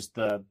 There's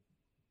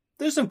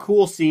some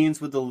cool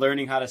scenes with the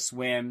learning how to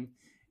swim,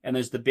 and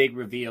there's the big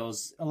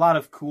reveals. A lot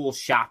of cool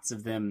shots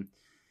of them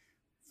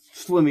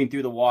swimming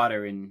through the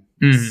water and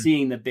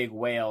seeing the big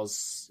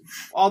whales,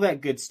 all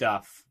that good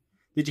stuff.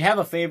 Did you have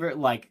a favorite,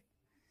 like,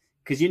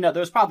 because there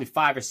was probably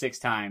 5 or 6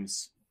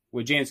 times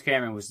where James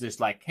Cameron was just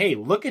like, hey,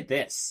 look at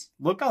this.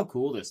 Look how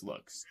cool this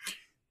looks.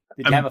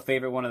 Did you have a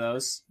favorite one of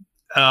those?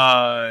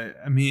 I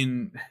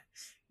mean,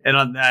 and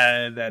on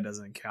that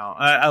doesn't count.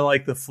 I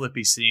like the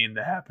flippy scene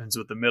that happens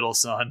with the middle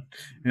son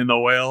and the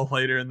whale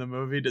later in the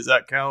movie. Does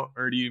that count,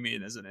 or do you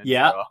mean as an intro?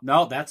 Yeah,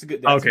 no, that's a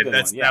good. That's a good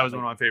one. Yeah, that was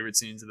one of my favorite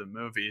scenes of the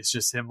movie. It's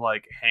just him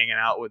like hanging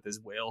out with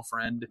his whale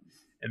friend,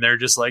 and they're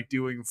just like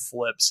doing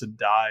flips and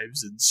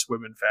dives and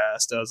swimming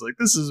fast. I was like,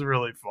 this is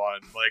really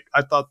fun. Like,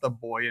 I thought the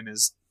boy and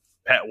his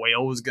pet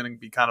whale was going to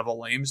be kind of a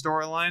lame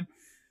storyline,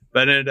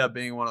 but it ended up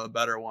being one of the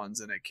better ones,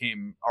 and it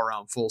came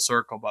around full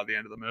circle by the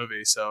end of the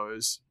movie. So it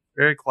was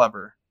very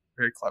clever.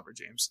 Very clever,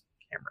 James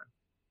Cameron.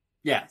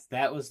 Yes,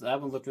 that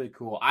one looked really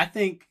cool. I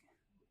think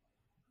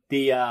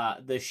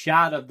the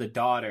shot of the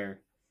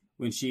daughter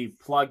when she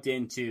plugged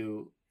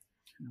into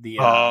the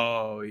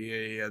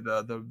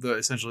the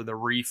essentially the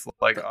reef,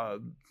 like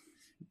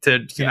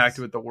to connect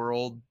with the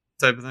world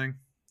type of thing.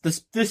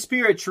 The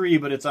spirit tree,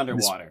 but it's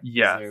underwater.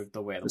 The way of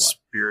the water.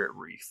 Spirit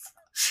reef.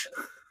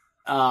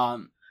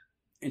 And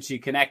she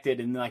connected,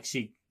 and like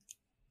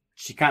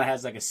she kind of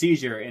has like a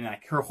seizure, and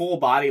like her whole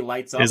body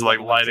lights up. Is like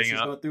lighting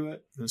up. Go through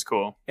it. That's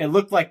cool. It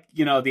looked like,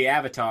 the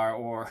Avatar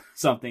or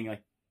something,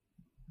 like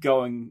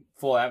going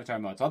full Avatar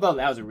mode. So I thought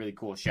that was a really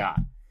cool shot,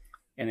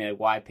 and then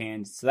wide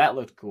pans. So that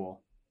looked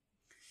cool.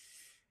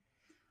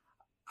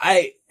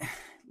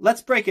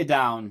 Let's break it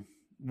down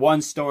one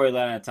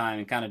storyline at a time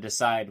and kind of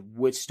decide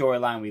which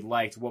storyline we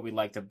liked, what we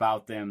liked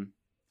about them.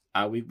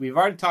 We've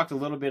already talked a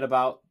little bit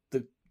about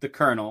the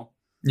Colonel.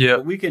 Yeah,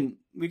 we can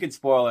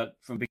spoil it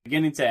from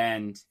beginning to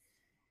end.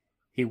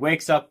 He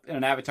wakes up in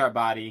an Avatar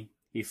body.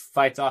 He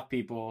fights off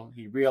people.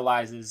 He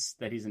realizes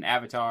that he's an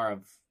avatar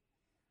of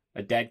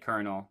a dead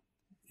Colonel.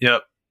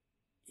 Yep.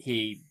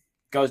 He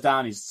goes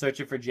down. He's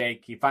searching for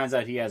Jake. He finds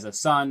out he has a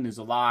son who's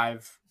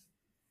alive.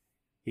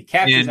 He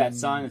captures that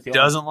son.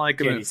 Doesn't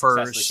like him at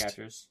first.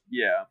 Captures.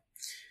 Yeah.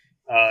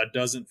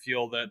 Doesn't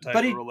feel that type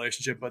of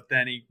relationship, but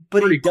then he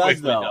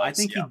does, though. I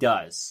think he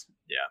does.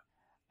 Yeah.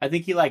 I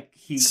think he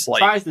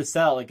tries to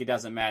sell like it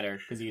doesn't matter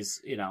because he's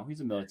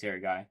a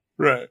military guy.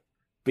 Right.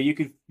 But you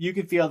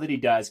can feel that he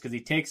does because he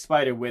takes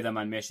Spider with him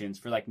on missions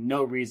for like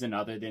no reason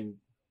other than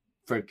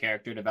for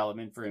character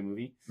development for a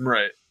movie.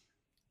 Right.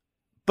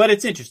 But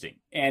it's interesting,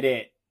 and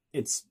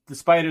it's the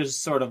Spider's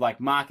sort of like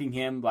mocking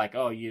him, like,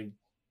 "Oh, you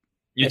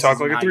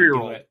talk like a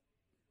 3-year-old."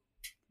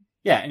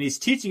 Yeah, and he's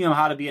teaching him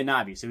how to be a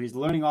Na'vi, so he's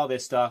learning all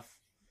this stuff.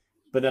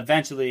 But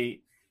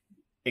eventually,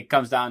 it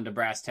comes down to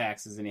brass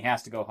tacks, and he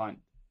has to go hunt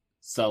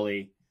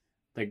Sully.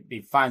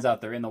 He finds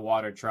out they're in the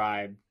Water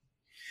Tribe.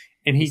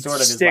 And he sort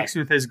of sticks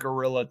with his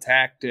guerrilla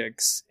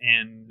tactics,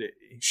 and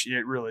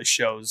it really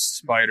shows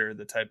Spider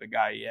the type of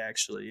guy he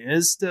actually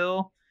is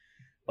still.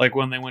 Like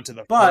when they went to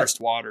the first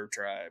Water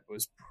Tribe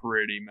was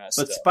pretty messed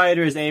up. But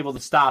Spider is able to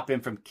stop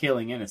him from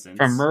killing innocents.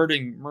 From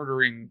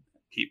murdering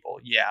people,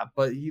 yeah.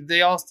 But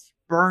they all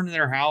burned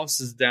their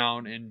houses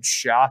down and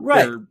shot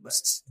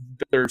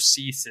their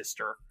sea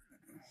sister.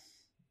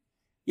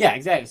 Yeah,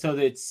 exactly. So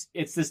it's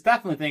this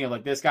definitely thing of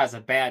like, this guy's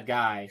a bad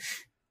guy.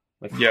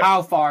 Like,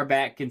 how far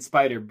back can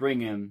Spider bring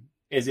him?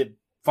 Is it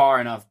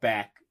far enough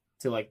back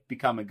to like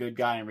become a good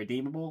guy and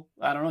redeemable?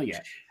 I don't know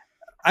yet.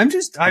 I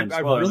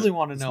really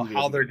want to know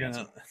how they're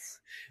gonna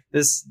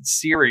this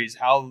series,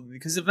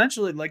 because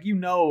eventually, like,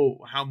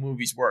 how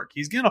movies work.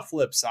 He's gonna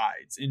flip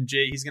sides, and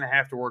he's gonna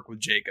have to work with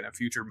Jake in a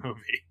future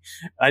movie.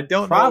 I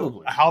don't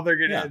know how they're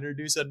gonna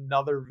introduce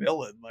another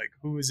villain. Like,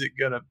 who is it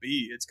gonna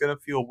be? It's gonna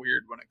feel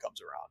weird when it comes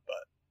around,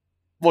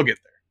 but we'll get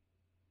there.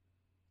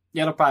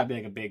 Yeah, it'll probably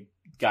be like a big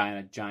guy in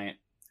a giant,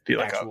 be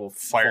like actual a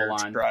fire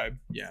tribe.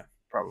 Yeah,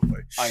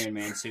 probably Iron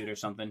Man suit or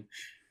something.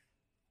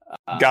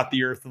 Got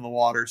the earth and the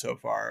water so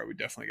far. We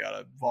definitely got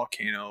a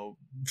volcano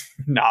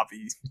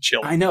Na'vi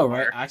chill. I know,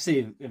 right?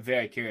 Actually, I'm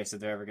very curious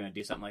if they're ever going to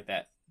do something like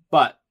that.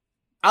 But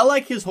I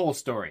like his whole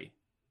story.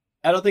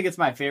 I don't think it's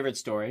my favorite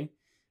story,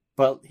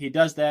 but he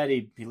does that.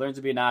 He learns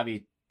to be a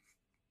Na'vi.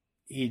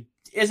 He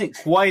isn't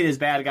quite as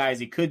bad a guy as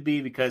he could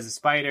be because of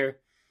Spider,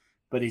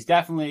 but he's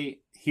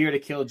definitely here to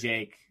kill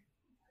Jake.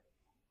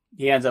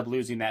 He ends up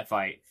losing that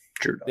fight.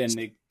 Sure does.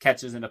 Then it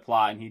catches in the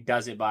plot, and he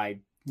does it by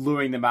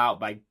luring them out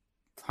by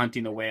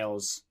hunting the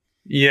whales.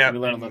 Yeah, we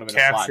learn a little bit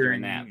of plot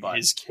during that. But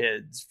his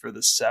kids for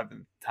the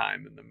 7th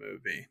time in the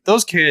movie.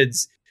 Those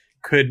kids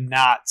could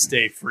not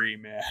stay free,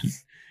 man.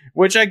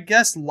 Which I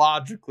guess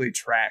logically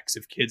tracks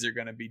if kids are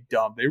going to be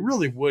dumb. They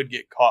really would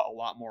get caught a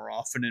lot more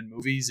often in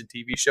movies and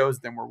TV shows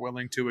than we're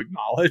willing to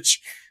acknowledge.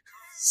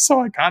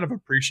 So I kind of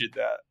appreciate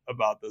that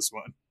about this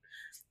one.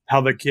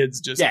 How the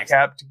kids just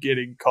kept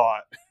getting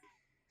caught.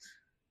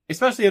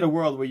 Especially in a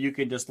world where you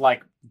can just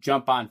like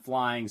jump on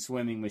flying,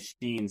 swimming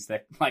machines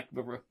that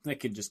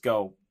could just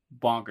go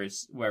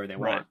bonkers wherever they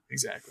want.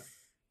 Exactly.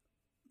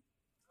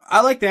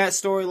 I like that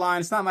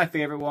storyline. It's not my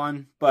favorite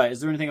one, but is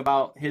there anything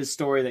about his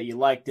story that you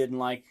liked, didn't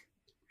like?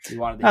 You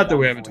wanted to not that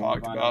we haven't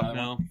talked about.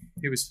 No,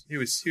 he was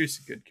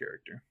a good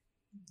character,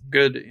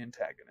 good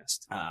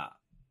antagonist. All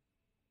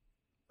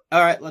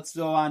right, let's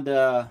go on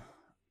to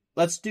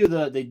let's do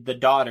the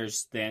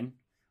daughters then.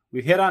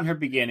 We've hit on her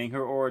beginning,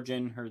 her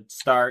origin, her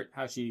start,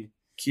 how she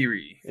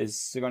Kiri is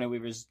Sigourney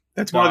Weaver's.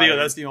 That's the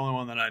only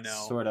one that I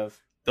know. Sort of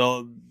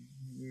the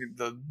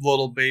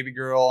little baby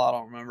girl. I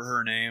don't remember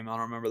her name. I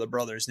don't remember the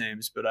brothers'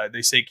 names, but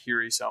they say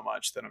Kiri so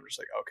much that I'm just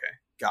like, okay,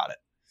 got it.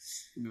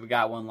 We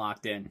got one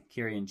locked in.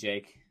 Kiri and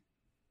Jake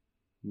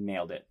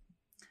nailed it.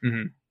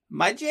 Mm-hmm.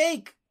 My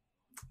Jake,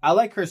 I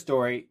like her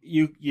story.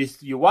 You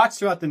watch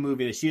throughout the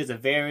movie that she has a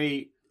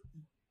very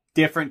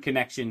different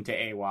connection to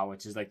Eywa,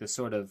 which is like the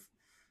sort of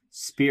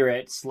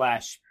spirit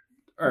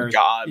 / earth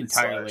God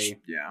entirely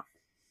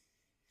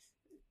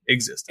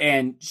exists,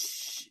 and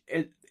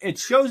it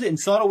shows it in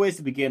subtle ways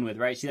to begin with,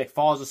 right? She like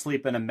falls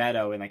asleep in a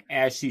meadow, and like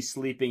as she's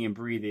sleeping and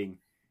breathing,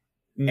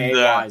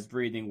 Eywa is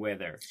breathing with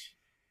her.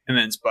 And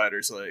then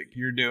Spider's like,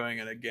 "You're doing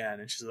it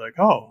again," and she's like,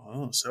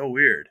 "Oh, so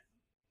weird."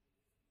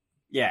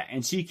 Yeah,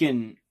 and she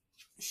can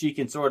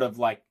sort of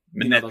like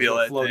manipulate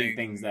those floating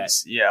things that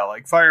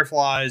like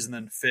fireflies and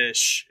then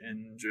fish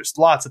and just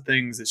lots of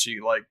things that she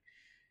like.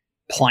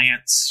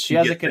 Plants. She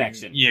has a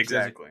connection. Yeah,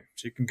 exactly.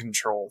 She can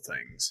control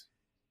things.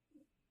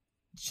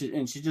 She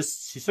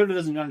sort of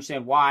doesn't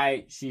understand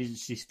why she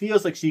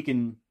feels like she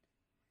can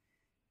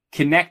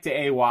connect to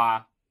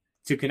Eywa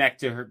to connect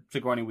to her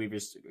Sigourney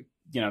Weaver's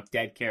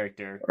dead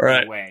character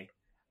in a way,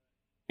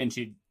 and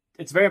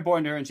it's very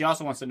important to her, and she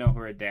also wants to know who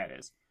her dad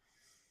is.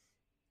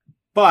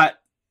 But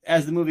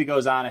as the movie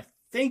goes on, I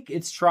think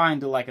it's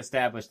trying to like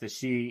establish that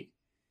she's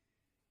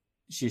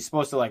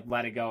supposed to like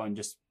let it go and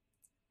just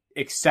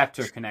accept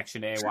her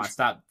connection to Eywa,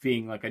 stop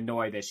being like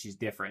annoyed that she's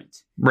different.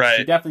 Right.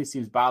 She definitely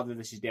seems bothered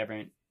that she's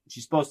different.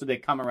 She's supposed to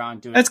come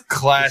around to it. That's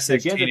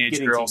classic teenage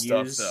girl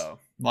stuff, though.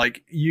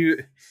 Like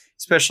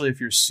especially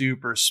if you're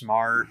super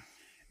smart,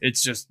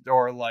 it's just,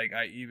 or like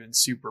even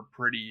super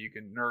pretty,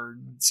 or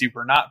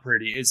super not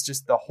pretty. It's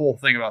just the whole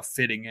thing about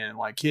fitting in.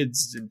 Like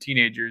kids and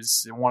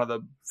teenagers, and one of the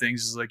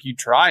things is like you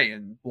try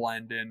and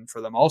blend in for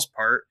the most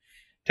part.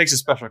 Takes a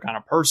special kind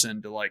of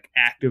person to like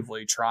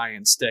actively try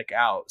and stick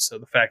out. So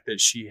the fact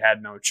that she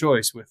had no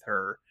choice with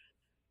her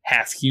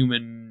half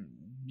human,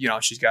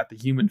 she's got the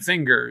human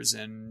fingers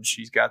and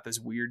she's got this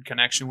weird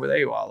connection with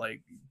Eywa.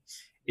 Like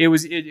it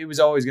was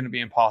always going to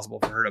be impossible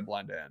for her to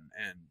blend in,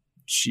 and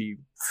she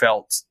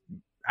felt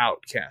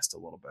outcast a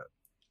little bit.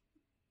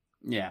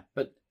 Yeah,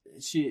 but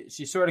she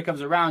sort of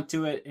comes around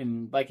to it,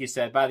 and like you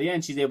said, by the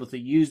end she's able to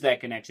use that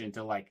connection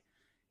to like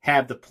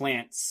have the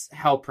plants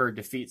help her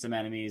defeat some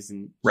enemies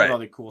and all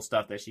the cool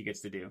stuff that she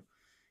gets to do.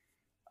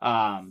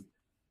 I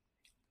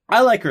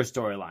like her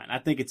storyline. I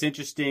think it's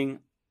interesting.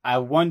 I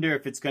wonder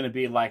if it's going to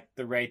be like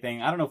the Rey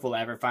thing. I don't know if we'll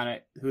ever find out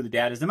who the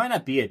dad is. There might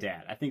not be a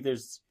dad. I think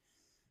there's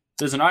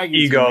an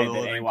argument Ego to of be the made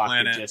that Living Awok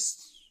Planet. could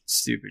just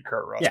Stupid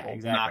Kurt Russell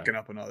exactly. knocking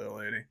up another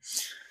lady.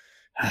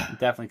 it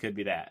definitely could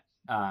be that.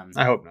 I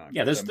hope not.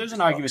 Yeah, there's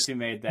an argument to be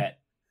made that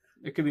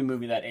there could be a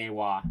movie that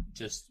Awa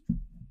just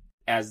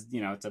as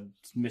it's a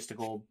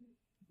mystical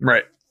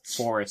right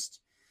forest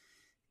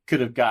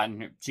could have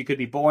gotten her. She could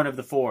be born of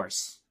the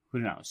Force. Who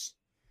knows?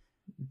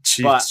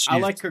 But I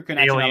like her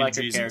connection. I like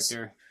her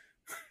character.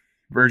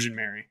 Virgin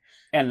Mary.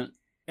 And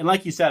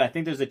like you said, I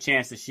think there's a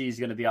chance that she's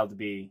going to be able to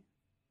be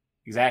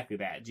exactly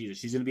that. Jesus,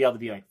 she's going to be able to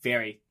be like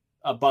very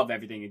above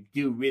everything and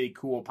do really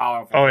cool,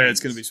 powerful. Oh yeah, it's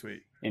going to be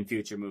sweet in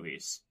future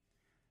movies.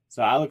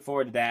 So I look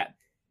forward to that.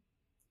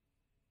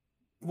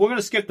 We're going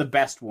to skip the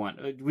best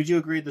one. Would you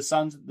agree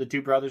the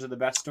two brothers are the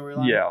best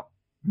storyline? Yeah.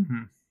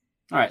 Mm-hmm.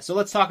 All right, so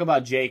let's talk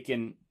about Jake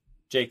and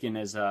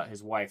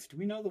his wife. Do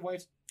we know the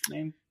wife's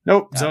name?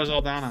 Nope. Zoe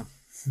Saldana.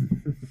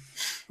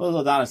 Well,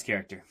 Saldana's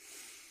character.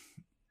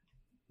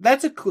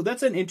 That's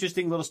an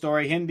interesting little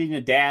story. Him being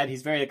a dad,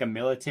 he's very like a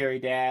military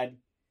dad.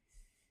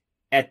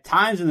 At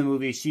times in the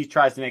movie, she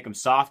tries to make him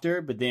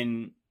softer, but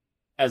then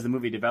as the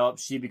movie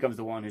develops, she becomes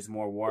the one who's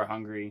more war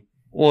hungry.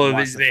 Well,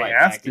 they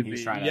have to be.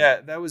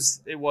 Yeah, it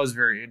was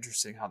very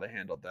interesting how they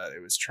handled that.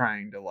 It was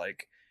trying to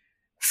like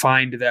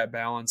find that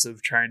balance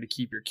of trying to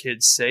keep your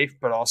kids safe,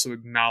 but also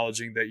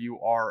acknowledging that you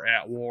are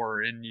at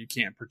war and you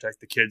can't protect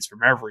the kids from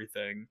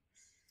everything.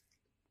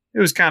 It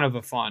was kind of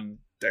a fun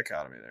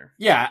dichotomy there.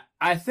 Yeah,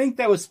 I think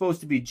that was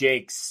supposed to be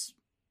Jake's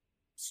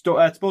story.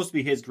 That's supposed to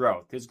be his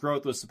growth. His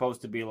growth was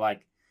supposed to be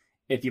like,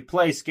 if you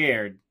play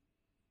scared,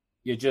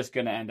 you're just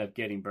going to end up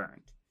getting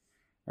burned.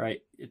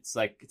 Right? It's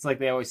like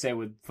they always say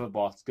with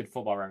football. It's good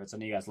football reference. I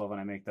know you guys love when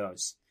I make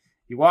those.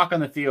 You walk on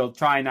the field,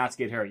 try not to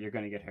get hurt. You're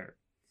going to get hurt.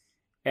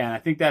 And I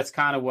think that's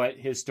kind of what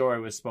his story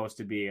was supposed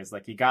to be. Is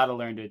like, you got to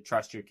learn to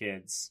trust your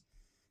kids.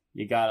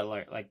 You got to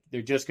learn, like,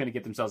 they're just going to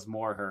get themselves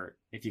more hurt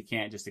if you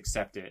can't just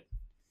accept it.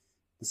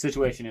 The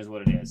situation is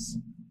what it is.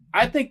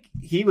 I think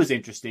he was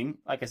interesting.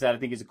 Like I said, I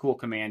think he's a cool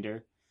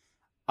commander.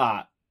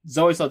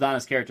 Zoe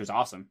Saldana's character is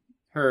awesome.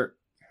 Her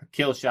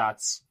kill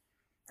shots,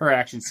 her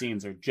action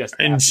scenes are just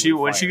when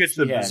she gets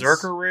the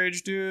berserker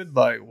rage, dude,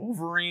 like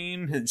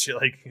Wolverine, and she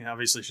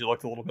obviously she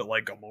looked a little bit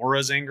like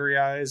Gamora's angry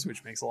eyes,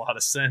 which makes a lot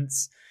of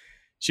sense.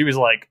 She was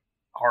like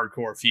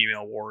hardcore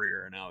female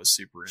warrior, and I was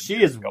super into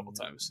she is a couple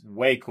times.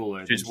 Way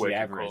cooler than she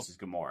ever is as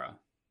Gamora.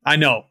 I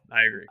know,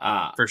 I agree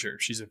for sure.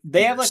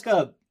 They have like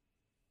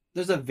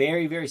there's a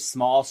very, very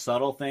small,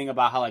 subtle thing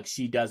about how like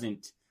she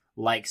doesn't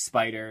like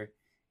Spider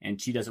and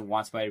she doesn't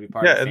want Spider to be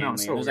part of the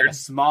family. There's like a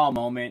small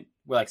moment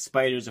where like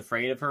Spider's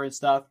afraid of her and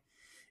stuff.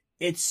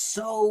 It's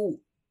so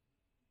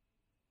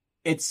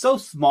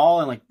small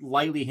and like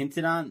lightly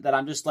hinted on that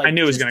I'm just like, I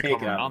knew it was going to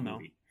come around though.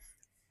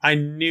 I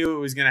knew it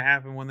was going to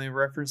happen when they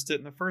referenced it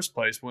in the first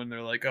place, when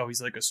they're like, oh,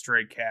 he's like a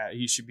stray cat.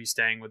 He should be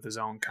staying with his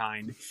own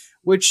kind,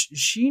 which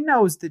she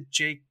knows that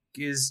Jake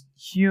is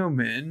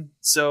human.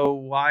 So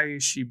why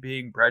is she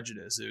being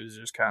prejudiced? It was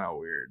just kind of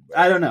weird. But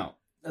I don't know.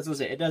 That's what I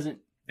say.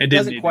 It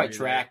doesn't quite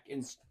track.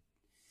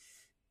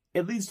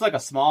 It leads to like a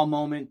small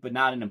moment, but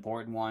not an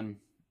important one.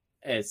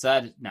 It's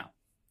no.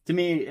 To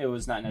me, it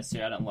was not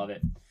necessary. I don't love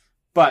it.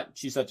 But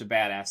she's such a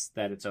badass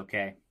that it's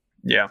okay.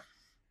 Yeah.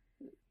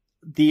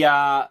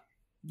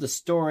 The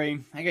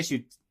story, I guess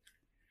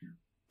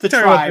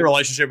the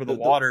relationship with the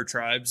water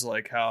tribes,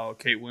 like how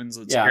Kate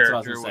Winslet's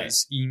character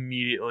was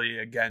immediately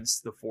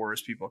against the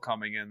forest people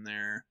coming in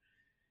there,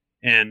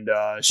 and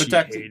she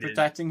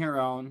protecting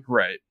her own.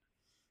 Right.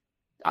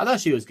 I thought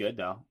she was good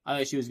though. I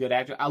thought she was a good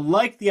actor. I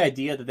like the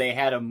idea that they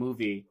had a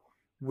movie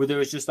where there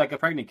was just like a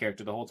pregnant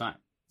character the whole time.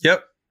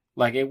 Yep.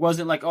 Like it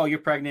wasn't like, oh, you're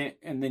pregnant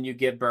and then you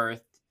give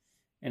birth.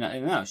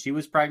 And no, she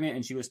was pregnant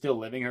and she was still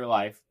living her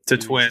life to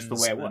twins. The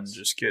way it was. And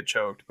just get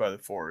choked by the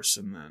Force,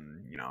 and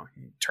then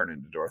turn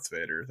into Darth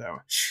Vader that way.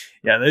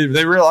 Yeah,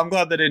 I'm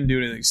glad they didn't do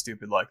anything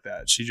stupid like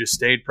that. She just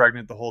stayed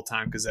pregnant the whole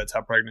time because that's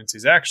how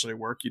pregnancies actually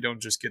work. You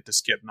don't just get to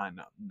skip 9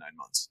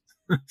 months.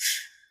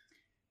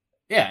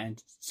 Yeah,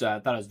 and so I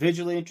thought it was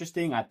visually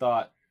interesting. I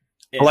thought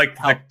I like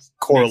the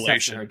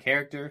correlation her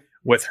character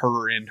with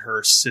her and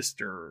her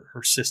sister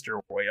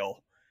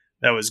whale.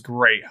 That was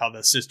great how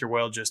the sister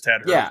whale just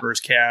had her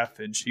first calf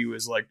and she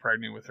was like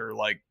pregnant with her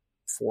like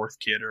 4th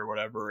kid or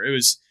whatever. It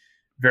was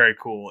very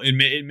cool. It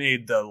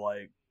made the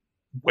like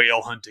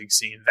whale hunting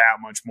scene that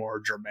much more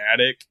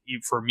dramatic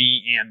for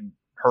me and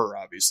her,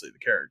 obviously the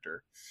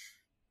character.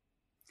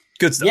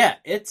 Good stuff. Yeah,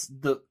 it's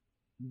the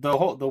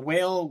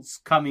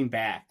whales coming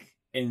back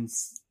and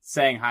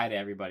saying hi to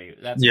everybody.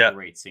 That's a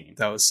great scene.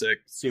 That was sick.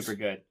 Super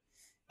good.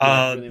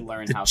 Really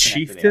learned the how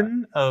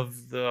chieftain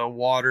of the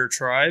water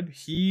tribe,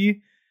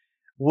 he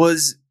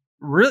was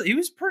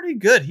pretty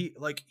good.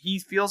 He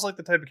feels like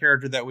the type of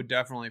character that would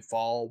definitely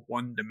fall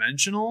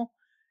one-dimensional,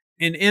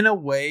 and in a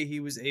way he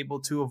was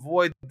able to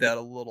avoid that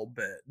a little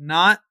bit.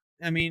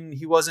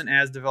 He wasn't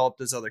as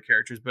developed as other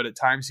characters, but at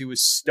times he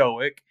was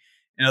stoic,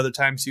 and other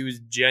times he was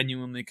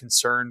genuinely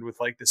concerned with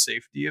like the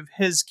safety of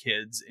his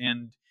kids,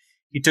 and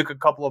he took a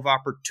couple of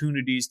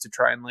opportunities to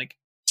try and like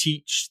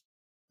teach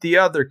the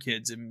other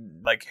kids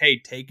and like, hey,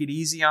 take it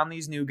easy on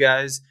these new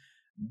guys.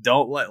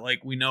 Don't let,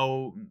 like, we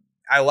know,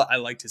 I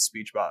liked his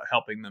speech about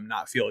helping them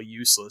not feel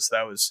useless.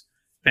 That was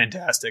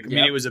fantastic. I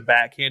mean, it was a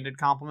backhanded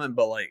compliment,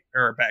 but like,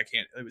 or a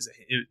backhand, it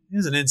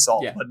was an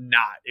insult, but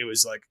not, it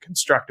was like a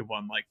constructive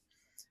one. Like,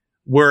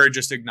 we're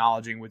just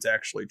acknowledging what's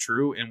actually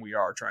true, and we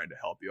are trying to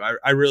help you.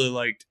 I really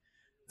liked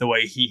the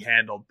way he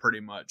handled pretty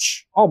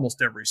much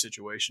almost every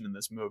situation in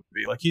this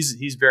movie. Like,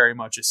 he's very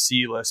much a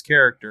C-list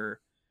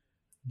character,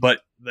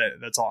 but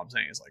that's all I'm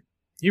saying is like,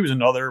 he was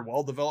another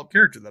well-developed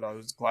character that I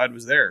was glad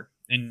was there.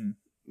 And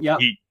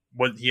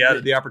he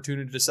had the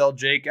opportunity to sell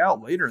Jake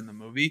out later in the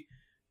movie,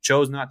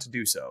 chose not to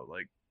do so.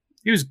 Like,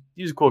 he's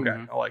a cool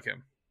guy. I like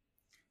him.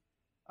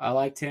 I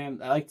liked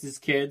him. I liked his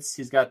kids.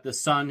 He's got the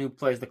son who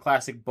plays the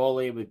classic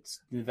bully, but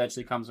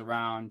eventually comes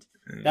around.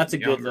 That's a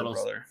good little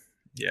brother.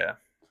 Yeah,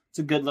 it's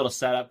a good little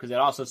setup because it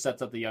also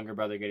sets up the younger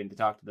brother getting to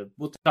talk to the.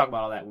 We'll talk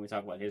about all that when we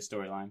talk about his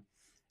storyline,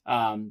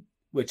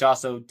 which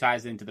also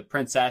ties into the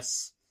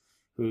princess,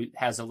 who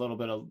has a little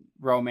bit of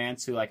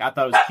romance. Who, like, I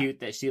thought it was cute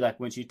that she, like,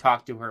 when she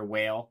talked to her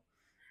whale,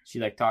 she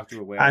like talked to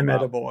her whale. I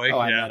met a boy. Oh,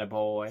 I met a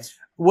boy.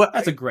 What?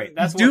 That's a great.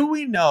 That's do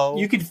we know?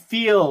 You could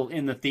feel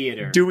in the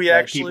theater. Do we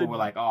actually? People were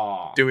like,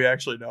 "Oh." Do we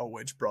actually know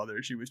which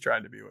brother she was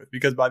trying to be with?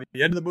 Because by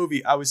the end of the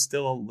movie, I was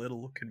still a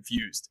little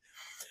confused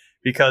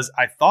because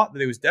I thought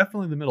that it was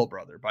definitely the middle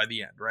brother by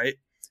the end, right?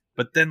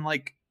 But then,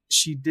 like,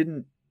 she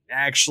didn't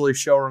actually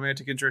show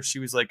romantic interest. She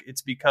was like,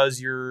 "It's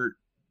because you're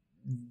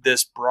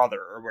this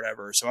brother or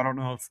whatever." So I don't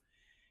know if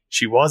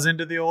she was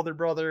into the older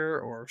brother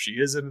or if she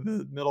is into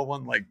the middle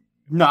one. Like.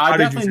 No, I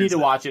definitely need to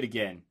watch it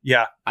again.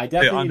 Yeah, I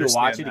definitely need to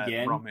watch it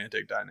again.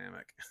 Romantic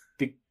dynamic.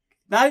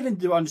 Not even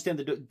to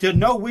understand to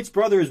know which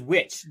brother is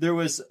which. There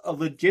was a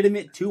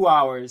legitimate 2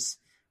 hours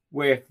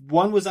where if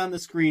one was on the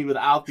screen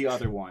without the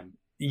other one.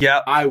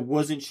 Yeah, I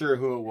wasn't sure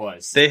who it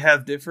was. They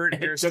have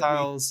different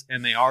hairstyles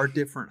and they are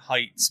different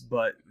heights,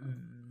 but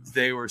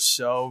they were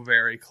so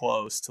very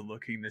close to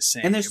looking the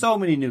same. And there's so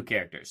many new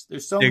characters.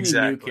 There's so many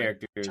new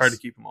characters. It's hard to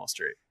keep them all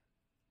straight.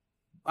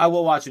 I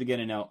will watch it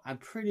again and know. I'm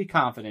pretty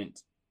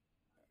confident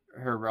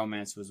her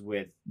romance was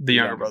with the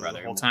younger brother the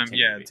whole time.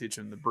 Yeah, teach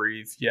him to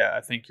breathe. Yeah, I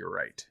think you're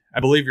right.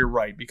 I believe you're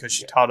right because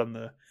she taught him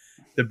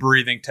the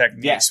breathing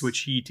techniques,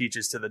 which he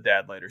teaches to the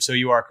dad later. So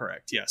you are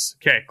correct. Yes.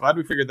 Okay. Glad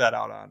we figured that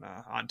out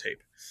on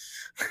tape.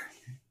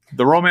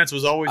 The romance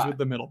was always with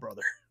the middle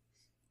brother.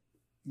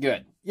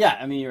 Good. Yeah.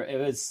 I mean, it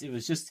was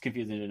just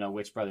confusing to know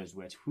which brother is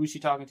which. Who's she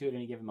talking to at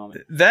any given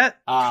moment? That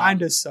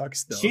kind of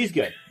sucks though. She's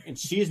good and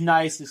she's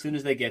nice as soon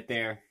as they get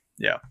there.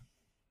 Yeah.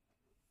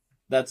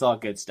 That's all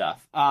good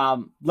stuff.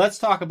 Let's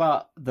talk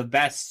about the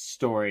best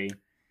story.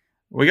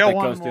 We got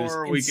one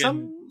more we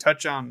can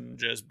touch on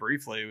just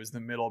briefly. It was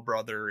the middle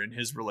brother and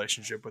his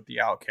relationship with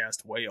the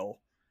outcast whale.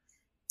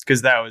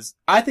 Because that was...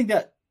 I think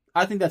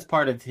that's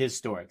part of his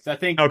story. I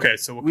think okay,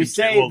 so we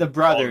say the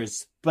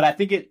brothers, but I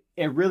think it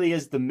really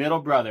is the middle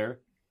brother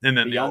and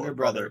then the younger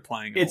brother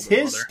playing. It's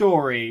his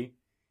story.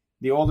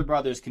 The older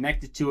brother is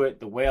connected to it.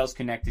 The whale's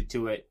connected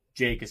to it.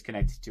 Jake is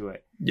connected to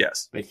it.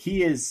 Yes, but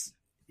he is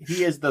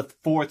the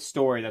fourth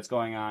story that's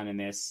going on in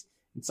this.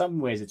 In some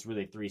ways, it's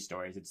really three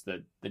stories. It's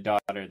the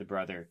daughter, the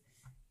brother,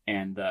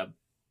 and the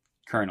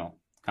colonel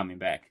coming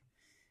back.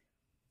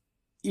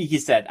 He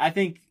said, I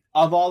think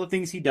of all the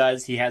things he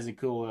does, he has a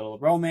cool little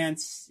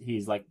romance.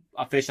 He's like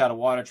a fish out of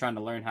water trying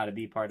to learn how to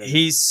be part of it.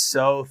 He's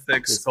so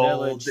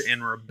thick-skulled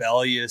and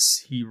rebellious.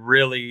 He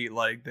really,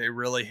 they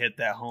really hit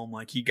that home.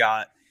 Like, he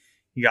got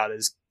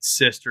his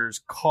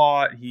sisters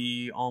caught.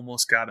 He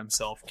almost got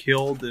himself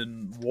killed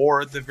in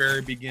war at the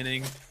very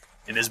beginning.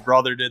 And his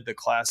brother did the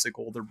classic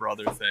older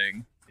brother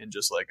thing and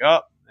just like,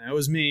 oh, that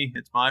was me.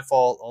 It's my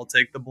fault. I'll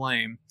take the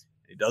blame.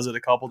 He does it a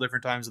couple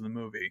different times in the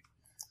movie.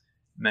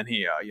 And then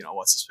he,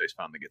 what's his face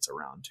finally gets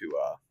around to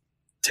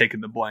taking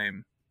the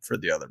blame for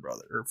the other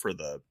brother or for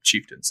the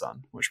chieftain's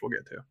son, which we'll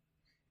get to.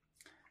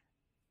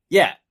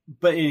 Yeah,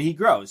 but he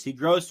grows. He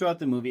grows throughout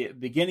the movie. At the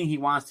beginning, he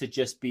wants to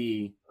just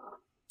be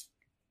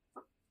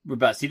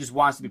rebellious. He just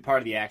wants to be part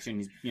of the action.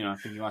 He's, I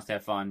think he wants to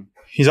have fun.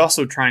 He's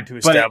also trying to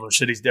establish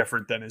that he's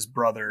different than his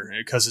brother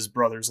because his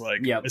brother's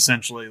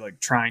essentially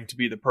trying to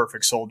be the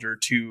perfect soldier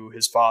to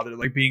his father,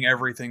 being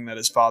everything that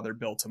his father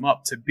built him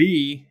up to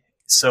be.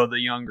 So the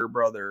younger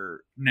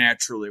brother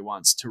naturally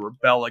wants to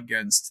rebel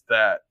against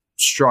that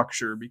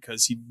structure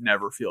because he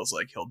never feels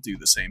like he'll do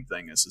the same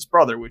thing as his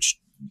brother, which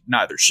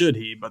neither should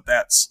he. But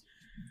that's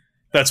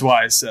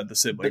why I said the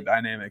sibling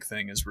dynamic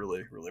thing is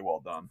really, really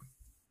well done.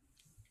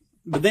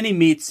 But then he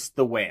meets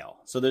the whale.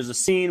 So there's a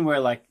scene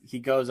where he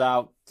goes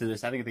out to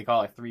this, I think they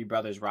call it Three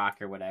Brothers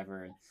Rock or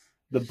whatever.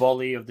 The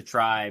bully of the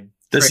tribe.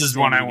 This is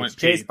when I went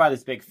chased by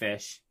this big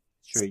fish.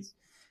 It's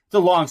a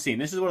long scene.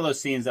 This is one of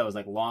those scenes that was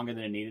longer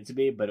than it needed to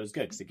be, but it was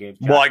good because it gave.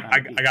 I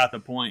got the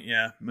point.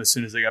 Yeah, as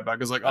soon as they got back, I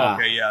was like,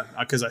 okay, yeah,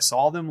 because I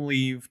saw them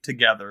leave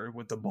together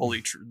with the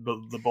bully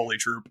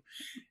troop,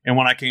 and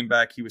when I came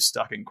back, he was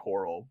stuck in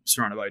coral,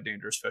 surrounded by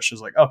dangerous fish. I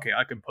was like, okay,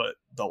 I can put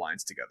the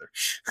lines together.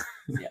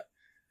 Yeah.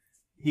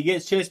 he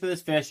gets chased by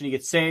this fish and he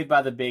gets saved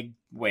by the big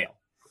whale.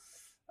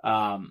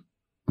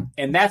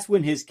 And that's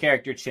when his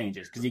character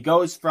changes, because he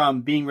goes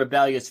from being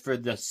rebellious for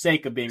the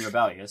sake of being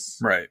rebellious,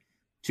 right,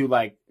 to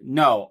like,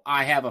 no,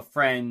 I have a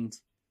friend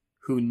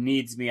who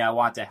needs me. I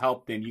want to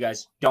help them. You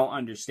guys don't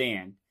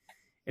understand.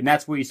 And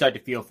that's where you start to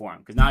feel for him,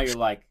 because now you're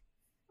like,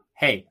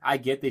 hey, I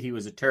get that he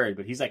was a turd,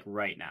 but he's like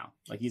right now.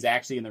 Like, he's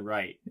actually in the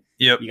right.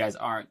 Yep. You guys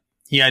aren't.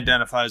 He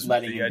identifies with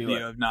letting the him do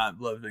idea it. of not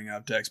living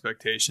up to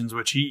expectations,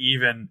 which he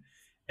even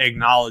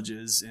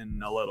acknowledges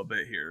in a little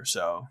bit here.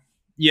 So,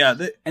 yeah.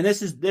 And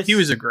this. He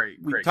was a great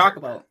We great talk character.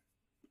 about.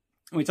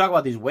 When we talk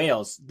about these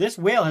whales, this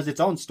whale has its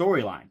own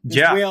storyline. This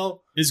Yeah.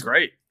 whale He's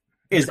great.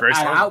 is Great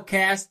an story.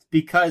 outcast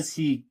because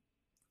he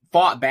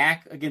fought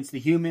back against the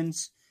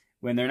humans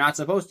when they're not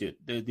supposed to.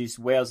 These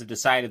whales have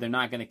decided they're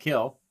not going to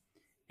kill,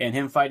 and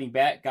him fighting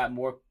back got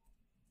more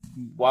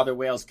other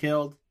whales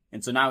killed,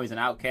 and so now he's an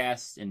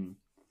outcast, and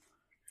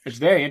it's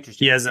very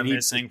interesting. He has a And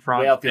missing the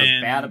front whale feels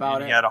fin, bad about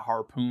and it. he had a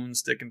harpoon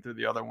sticking through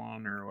the other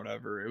one or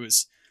whatever. It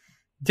was,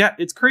 yeah,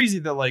 it's crazy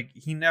that like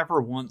he never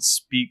once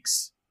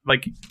speaks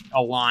like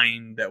a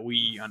line that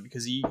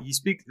because he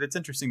speaks. It's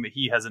interesting that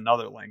he has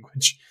another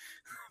language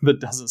that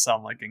doesn't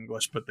sound like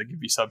English, but they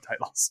give you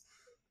subtitles.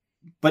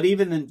 But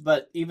even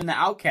the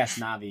outcast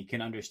Navi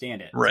can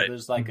understand it. Right. So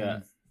there's like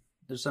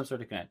there's some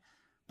sort of connect.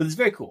 But it's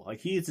very cool.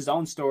 Like, he has his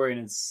own story,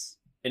 and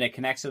it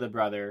connects to the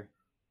brother,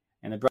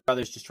 and the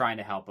brother's just trying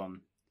to help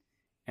him.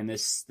 And the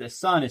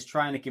son is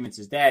trying to convince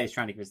his dad. He's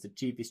trying to convince the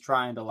chief. He's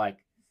trying to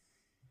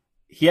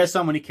he has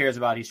someone he cares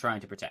about. He's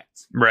trying to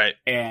protect. Right.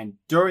 And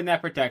during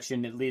that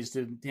protection, it leads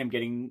to him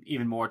getting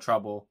even more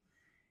trouble.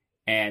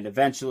 And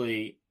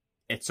eventually,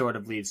 it sort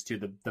of leads to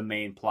the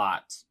main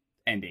plot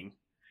ending,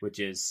 which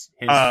is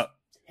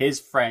his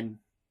friend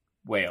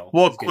whale.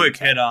 Well, is getting quick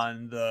attacked. hit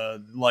on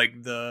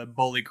the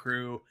bully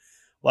crew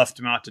left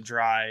him out to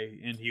dry,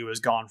 and he was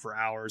gone for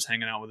hours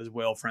hanging out with his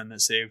whale friend that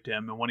saved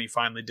him. And when he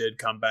finally did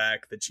come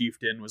back, the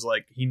chieftain was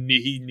like, he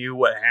knew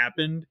what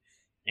happened,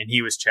 and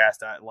he was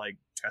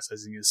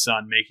chastising his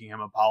son, making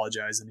him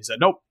apologize. And he said,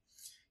 "Nope,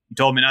 you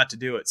told me not to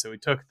do it." So he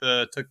took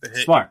the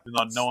hit, Smart. even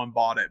though no one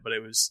bought it. But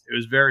it was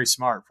very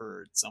smart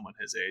for someone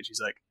his age.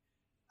 He's like,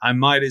 I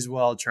might as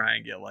well try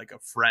and get like a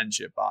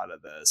friendship out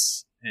of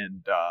this,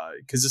 and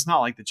because it's not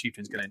like the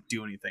chieftain's going to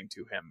do anything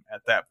to him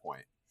at that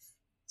point.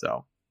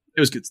 So it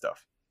was good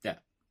stuff. Yeah,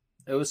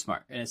 it was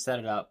smart, and it set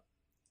it up.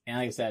 And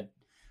like I said,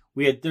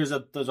 there's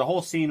a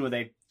whole scene where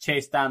they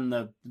chase down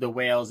the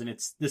whales, and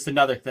it's that's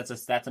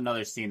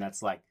another scene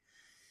that's like,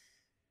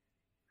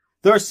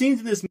 there are scenes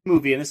in this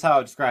movie, and this is how I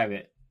would describe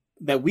it,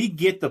 that we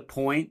get the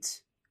point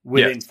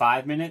within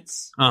 5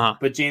 minutes,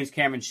 but James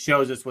Cameron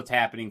shows us what's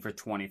happening for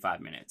 25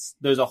 minutes.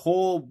 There's a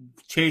whole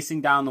chasing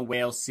down the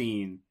whale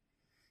scene,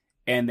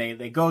 and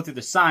they go through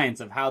the science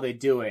of how they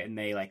do it, and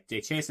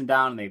they chase him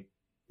down, and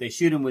they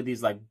shoot him with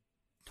these like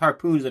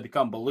harpoons that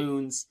become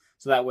balloons,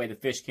 so that way the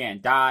fish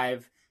can't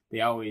dive.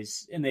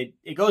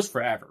 It goes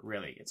forever,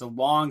 really. It's a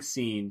long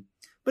scene,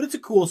 but it's a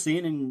cool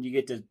scene, and you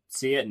get to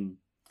see it.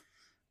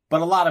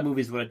 But a lot of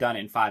movies would have done it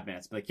in 5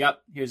 minutes. Like,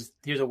 yep, here's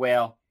a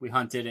whale. We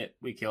hunted it.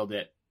 We killed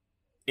it.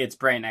 Its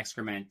brain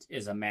excrement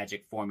is a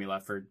magic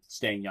formula for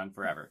staying young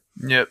forever.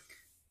 Yep.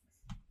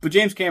 But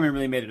James Cameron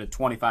really made it a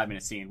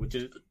 25-minute scene, which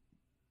is,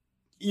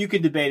 you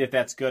could debate if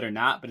that's good or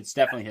not, but it's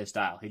definitely his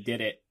style. He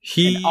did it.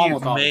 He in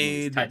almost all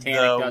made the movies.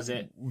 Titanic does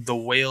it. the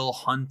whale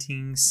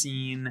hunting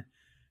scene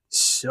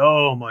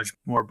so much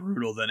more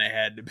brutal than it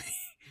had to be.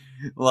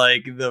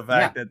 Like the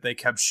fact that they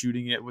kept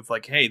shooting it with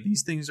like, hey,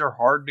 these things are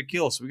hard to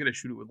kill, so we got to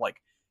shoot it with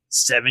like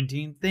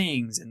 17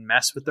 things and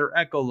mess with their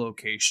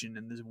echolocation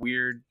and this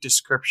weird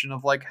description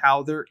of like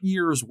how their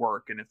ears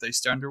work, and if they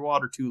stay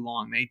underwater too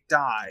long they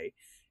die,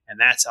 and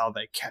that's how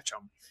they catch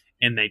them,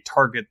 and they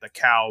target the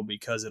cow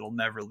because it'll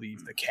never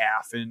leave the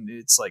calf, and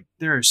it's like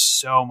there's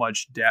so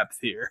much depth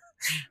here.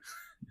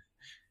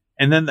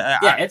 And then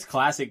it's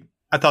classic.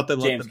 I thought they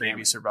let James the baby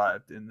Cameron.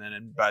 survive, and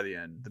then by the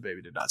end the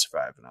baby did not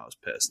survive, and I was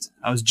pissed.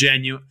 I was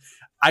genuine.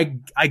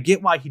 I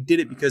get why he did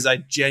it, because I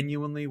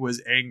genuinely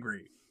was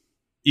angry,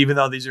 even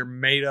though these are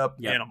made up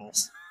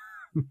animals.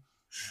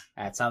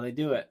 That's how they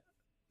do it.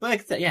 But like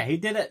I said, he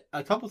did it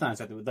a couple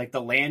times. Like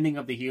the landing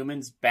of the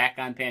humans back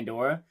on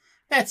Pandora.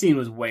 That scene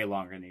was way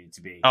longer than it needed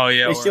to be. Oh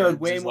yeah, they showed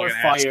way just more like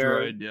an fire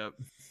asteroid, yep.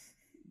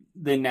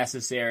 than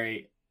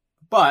necessary.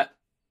 But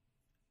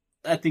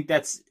I think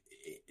that's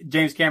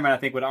James Cameron. I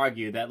think would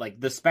argue that like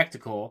the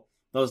spectacle,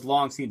 those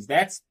long scenes,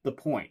 that's the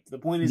point. The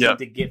point isn't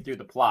to get through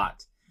the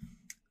plot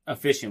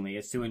efficiently;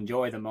 it's to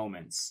enjoy the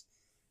moments,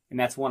 and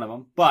that's one of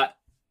them. But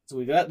so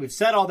we've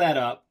set all that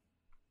up.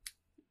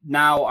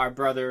 Now our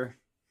brother,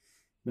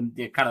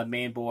 the kind of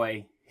main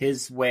boy,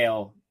 his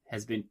whale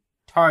has been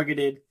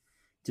targeted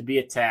to be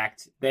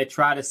attacked. They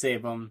try to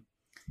save him,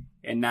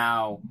 and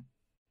now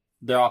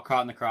they're all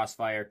caught in the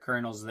crossfire.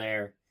 Colonel's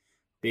there,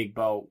 big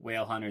boat,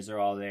 whale hunters are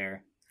all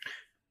there.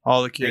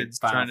 All the kids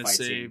Big final trying to fight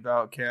save scene.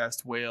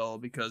 Outcast Whale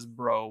because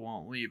bro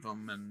won't leave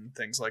them and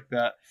things like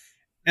that.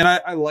 And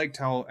I liked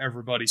how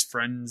everybody's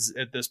friends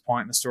at this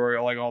point in the story,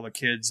 like all the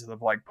kids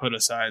have like put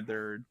aside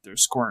their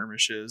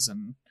skirmishes,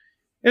 and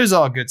it was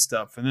all good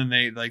stuff. And then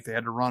they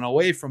had to run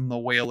away from the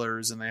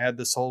whalers, and they had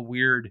this whole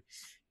weird,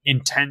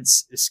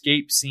 intense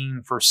escape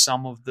scene for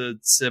some of the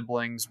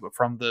siblings, but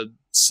from the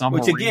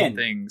submarine, which again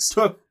things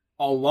took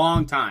a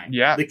long time.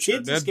 Yeah, the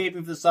kids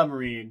escaping from the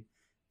submarine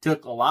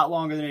took a lot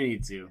longer than it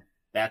needed to.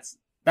 That's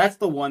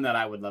the one that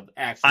I would love.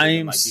 Actually,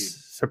 I'm like, dude,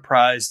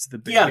 surprised the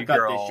baby cut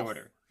girl. this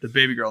shorter. The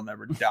baby girl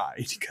never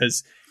died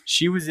because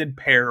she was in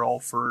peril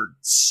for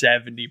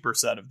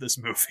 70% of this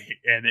movie,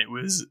 and it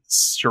was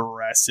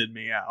stressing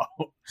me out.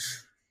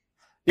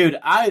 Dude,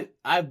 I'm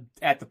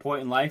at the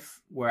point in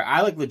life where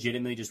I like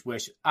legitimately just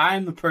wish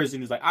I'm the person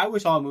who's like, I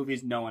wish all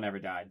movies no one ever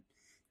died,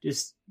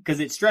 just because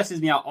it stresses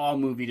me out all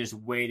movie just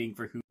waiting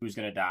for who's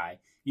gonna die.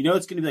 You know,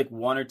 it's gonna be like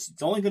one or two.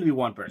 It's only gonna be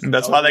one person.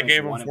 That's why they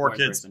gave him 4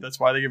 kids. Person. That's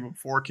why they gave him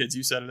 4 kids.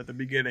 You said it at the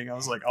beginning. I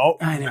was like, oh,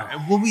 I know.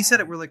 Well, we said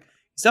it. We're like,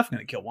 he's definitely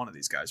gonna kill one of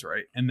these guys,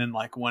 right? And then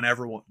like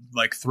whenever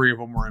like 3 of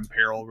them were in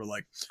peril, we're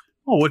like,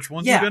 oh, which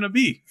one's it gonna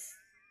be?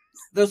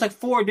 There's like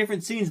 4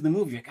 different scenes in the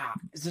movie. You're like,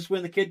 is this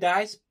when the kid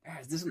dies?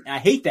 Is this? I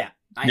hate that.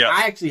 I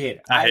actually hate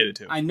it. I hate it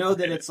too. I know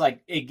that it's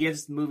like it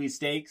gives the movie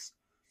stakes,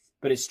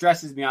 but it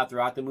stresses me out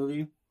throughout the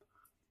movie,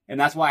 and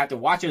that's why I have to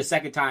watch it a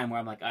second time where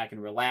I'm like, I can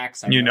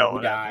relax. I know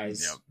who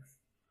dies.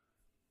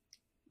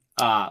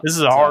 Yep. This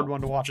is a hard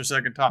one to watch a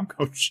second time,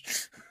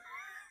 Coach.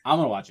 I'm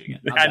gonna watch it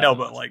again. I know,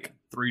 but like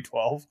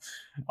 312,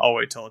 I'll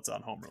wait till it's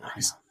on home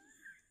release.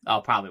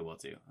 I'll probably will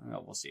too.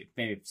 We'll see.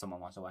 Maybe if someone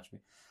wants to watch me.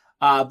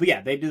 But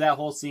yeah, they do that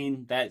whole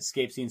scene. That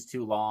escape scene's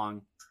too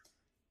long.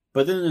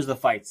 But then there's the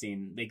fight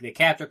scene. They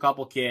capture a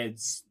couple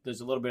kids.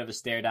 There's a little bit of a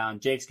stare down.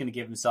 Jake's gonna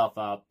give himself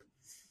up,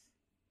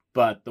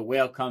 but the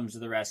whale comes to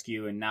the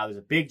rescue, and now there's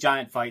a big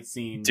giant fight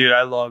scene. Dude,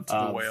 I loved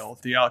the whale.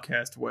 The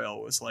outcast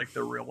whale was like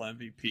the real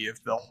MVP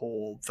of the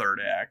whole third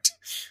act.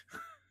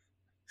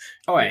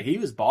 Oh yeah, he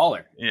was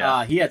baller.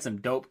 Yeah, he had some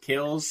dope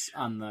kills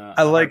on the.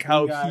 I like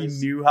how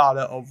guys. He knew how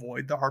to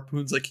avoid the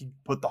harpoons. Like he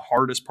put the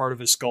hardest part of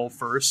his skull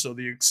first, so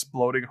the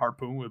exploding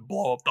harpoon would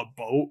blow up the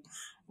boat.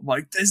 I'm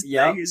like, this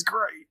thing is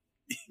great.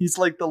 He's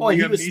like the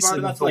Liam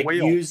Neeson of the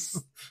whale.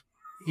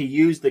 He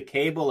used the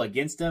cable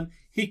against him.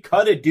 He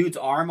cut a dude's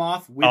arm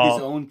off with his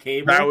own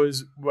cable. That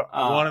was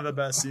one of the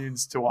best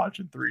scenes to watch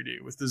in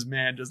 3D. Was this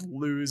man just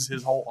lose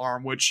his whole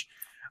arm? Which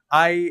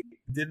I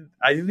didn't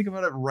think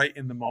about it right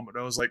in the moment.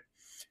 I was like,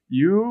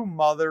 you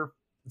mother,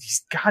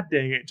 God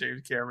dang it,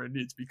 James Cameron.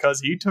 It's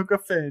because he took a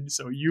fin,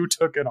 so you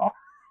took it off.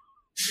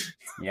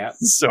 Yep.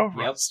 So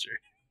frustrating.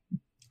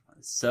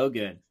 So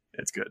good.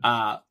 It's good.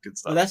 Good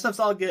stuff. Well, that stuff's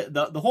all good.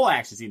 The whole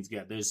action scene's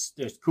good. There's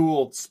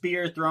cool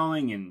spear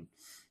throwing and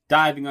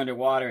diving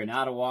underwater and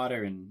out of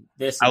water and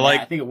this and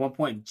that. I think at one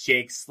point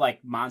Jake's like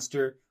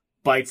monster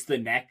bites the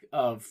neck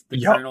of the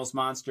Colonel's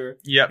monster.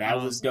 Yeah,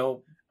 that was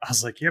dope. I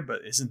was like, yeah, but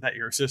isn't that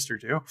your sister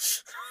too?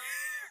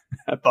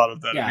 I thought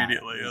of that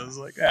immediately. I was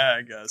like,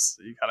 I guess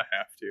you kind of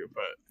have to,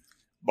 but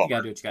bummer. You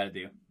gotta do what you gotta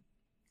do.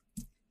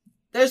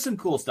 There's some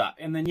cool stuff,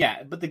 and then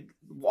but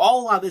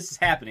while this is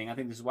happening, I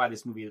think this is why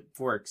this movie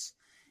works.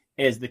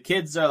 Is the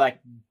kids are like,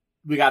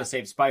 we got to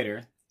save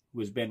Spider,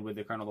 who's been with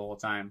the Colonel the whole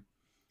time.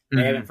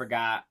 They haven't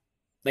forgot.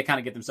 They kind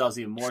of get themselves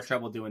even more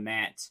trouble doing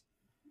that.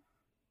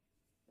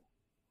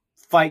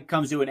 Fight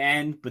comes to an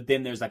end, but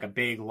then there's like a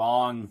big,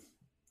 long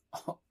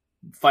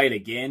fight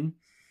again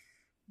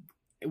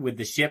with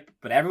the ship.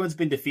 But everyone's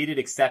been defeated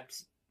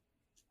except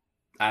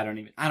I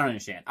don't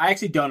understand. I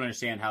actually don't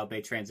understand how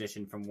they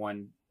transitioned from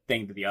one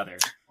thing to the other.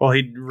 Well,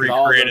 he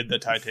recreated the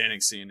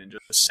Titanic scene and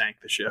just sank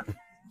the ship.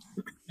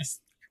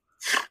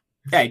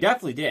 Yeah, he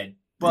definitely did.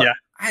 But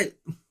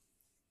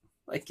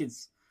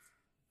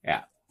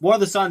one of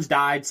the sons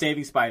died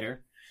saving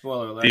Spider.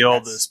 Spoiler alert. The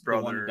oldest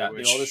brother.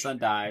 The oldest son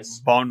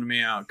dies. Bummed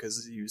me out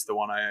because he was the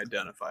one I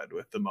identified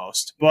with the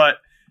most. But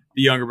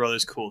the younger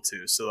brother's cool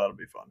too, so that'll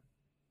be fun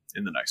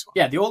in the next one.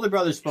 Yeah, the older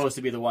brother's supposed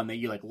to be the one that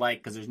you like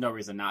because there's no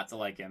reason not to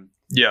like him.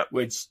 Yeah.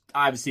 Which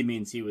obviously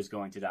means he was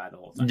going to die the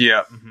whole time.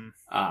 Yeah.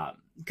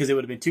 Because it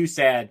would have been too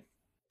sad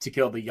to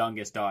kill the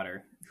youngest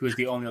daughter, who is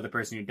the only other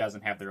person who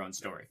doesn't have their own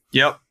story.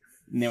 Yep.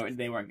 And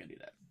they weren't going to do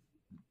that.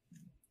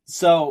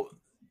 So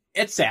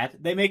it's sad.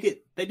 They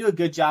do a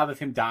good job of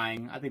him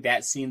dying. I think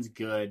that scene's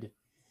good.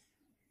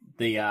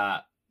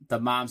 The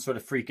mom sort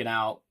of freaking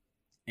out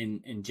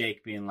and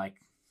Jake being like,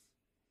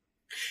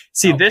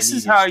 see, this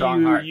is how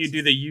you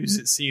do the use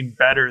it scene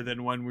better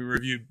than when we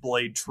reviewed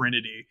Blade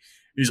Trinity.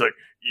 He's like,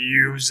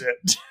 use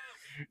it.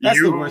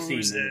 That's the worst scene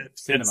in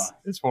cinema.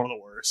 It's one of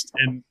the worst.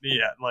 And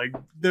like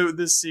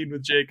this scene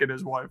with Jake and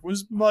his wife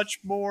was much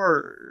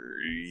more,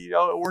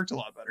 it worked a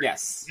lot better.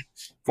 Yes.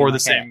 For the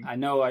same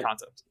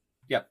concept.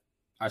 Yep.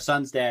 Our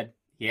son's dead.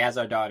 He has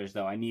our daughters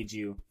though. I need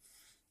you.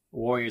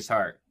 Warrior's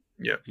heart.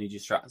 Yep. I need you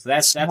strong. So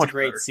that's a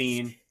great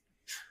scene.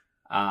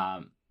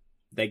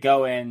 They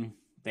go in,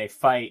 they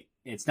fight.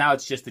 It's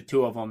just the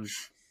two of them.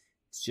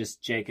 It's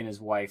just Jake and his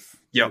wife,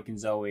 Jake and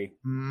Zoe,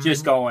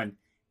 just going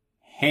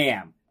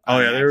ham Oh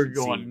on yeah, the they were action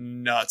going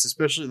scene. nuts,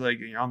 especially like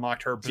you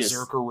unlocked her Just-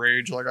 berserker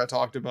rage, like I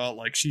talked about.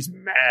 Like she's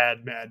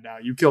mad now.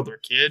 You killed her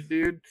kid,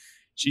 dude.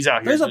 She's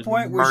out here. There's a just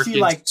point where she, murking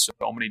like, so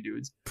many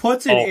dudes.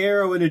 Puts an Oh.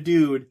 arrow in a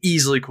dude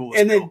Easily cool.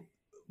 and then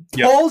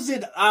Yep. pulls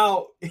it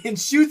out and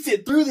shoots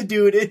it through the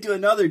dude into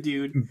another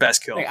dude.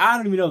 Best kill. Like, I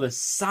don't even know the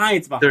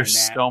science behind There's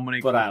that. so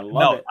many, but cool- I love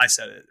no, it. I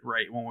said it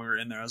right when we were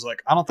in there. I was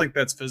like, I don't think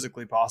that's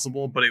physically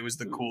possible, but it was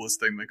the coolest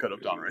thing they could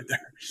have done right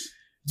there.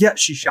 Yeah,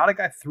 she shot a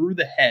guy through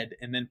the head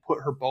and then put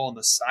her bow on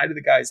the side of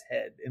the guy's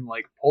head and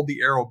like pulled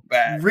the arrow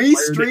back, fired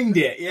Restringed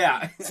it,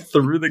 yeah. it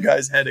through the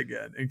guy's head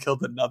again, and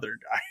killed another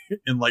guy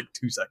in like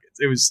 2 seconds.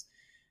 It was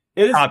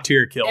It is, top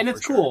tier kill, and for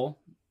it's sure. cool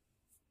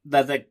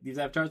that like these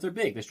avatars are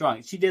big, they're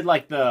strong. She did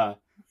like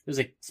there's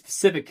a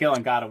specific kill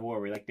in God of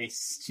War where like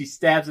she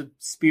stabs a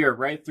spear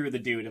right through the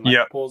dude and like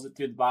Yep. pulls it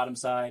through the bottom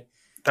side.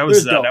 That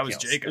was There's dope that was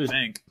kills. Jake. There's-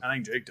 I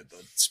think Jake did the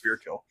spear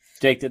kill.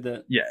 Jake did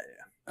the Yeah.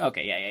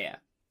 okay, yeah.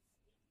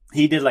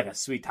 He did like a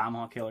sweet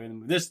tomahawk killer in the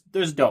movie.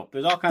 There's dope.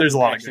 There's all kinds There's of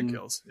a lot action of good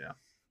kills. Yeah.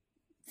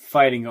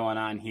 fighting going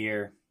on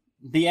here.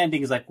 The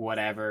ending is like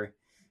whatever.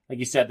 Like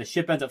you said, the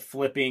ship ends up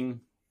flipping,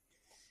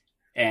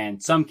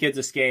 and some kids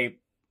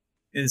escape,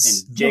 and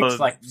Jake's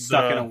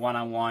stuck in a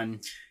one-on-one.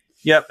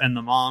 Yep, and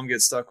the mom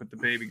gets stuck with the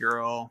baby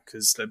girl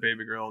because the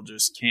baby girl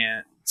just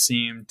can't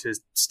seem to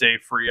stay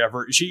free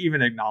ever. She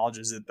even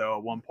acknowledges it though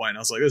at one point. I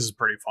was like, "This is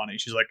pretty funny."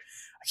 She's like,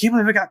 "I can't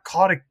believe I got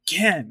caught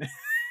again."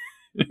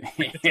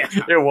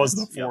 It was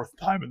the fourth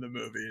time in the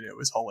movie, and it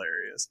was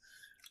hilarious.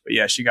 But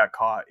yeah, she got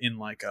caught in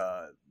like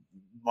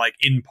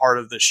in part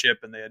of the ship,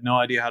 and they had no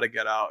idea how to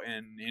get out.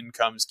 And in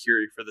comes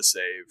Kiri for the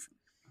save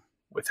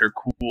with her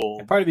cool.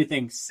 And part of me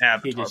thinks he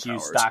Avatar just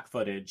used powers. stock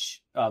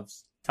footage of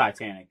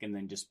Titanic and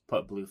then just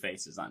put blue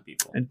faces on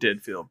people. It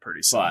did feel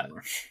pretty But-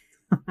 similar.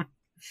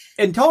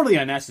 And totally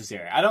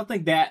unnecessary. I don't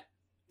think that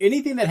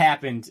anything that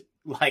happened,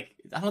 like,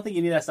 I don't think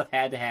any of that stuff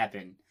had to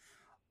happen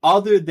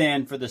other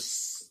than for the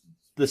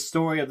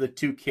story of the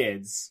two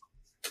kids.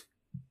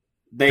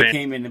 They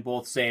came in and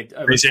both saved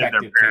a They saved their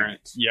respective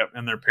parents. parent. Yep,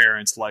 and their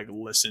parents like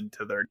listened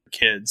to their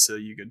kids, so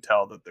you could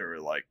tell that they were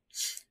like,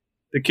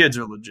 the kids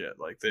are legit.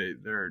 Like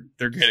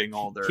they're getting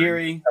older.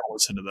 Kiri, and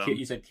listen to them.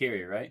 you said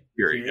Kiri, right?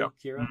 Kiri, yeah.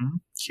 Kira? Mhm.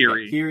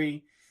 Kiri, Yeah,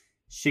 Kiri,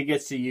 she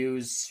gets to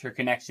use her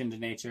connection to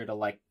nature to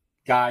like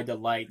guide the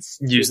lights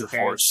use to the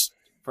parents force.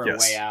 for Yes. a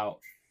way out.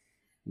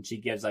 And she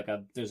gives like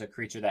there's a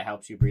creature that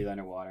helps you breathe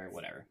underwater,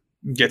 whatever.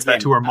 Gets Again,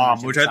 that to her I'm mom,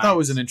 not which sure I thought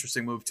was science. an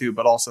interesting move too.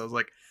 But also, I was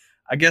like,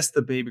 I guess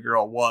the baby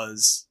girl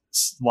was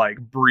like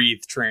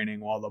breathe training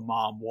while the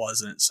mom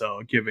wasn't.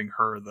 So giving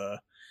her the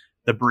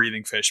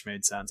breathing fish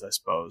made sense, I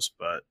suppose.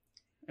 But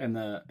And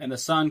the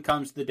son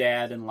comes to the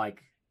dad and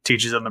like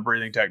teaches them the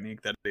breathing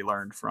technique that he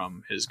learned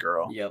from his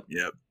girl. Yep.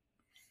 Yep.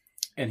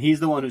 And he's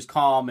the one who's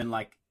calm and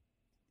like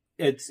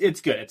it's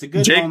good. It's a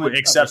good Jake moment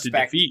accepted of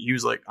respect. defeat. He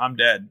was like, "I'm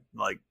dead.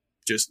 Like,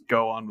 just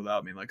go on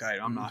without me. Like, I'm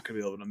Mm-hmm. not gonna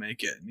be able to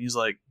make it." And he's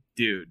like,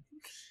 "Dude,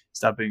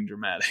 stop being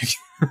dramatic.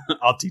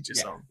 I'll teach you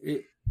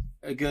something."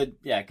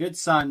 Good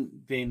son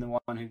being the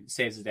one who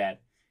saves his dad.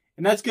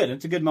 And that's good.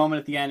 It's a good moment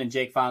at the end, and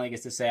Jake finally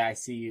gets to say "I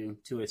see you"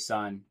 to his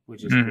son,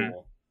 which is Mhm.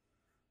 cool.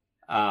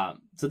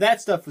 So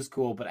that stuff was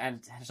cool, but I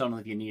just don't know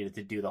if you needed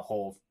to do the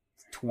whole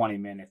 20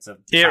 minutes of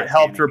It Titanic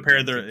helped repair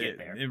again to their get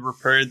there. it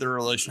repaired the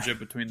relationship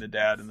between the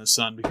dad and the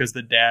son because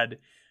the dad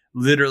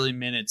literally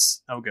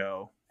minutes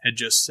ago had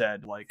just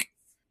said like,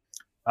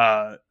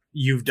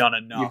 "You've done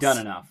enough. You've done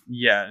enough.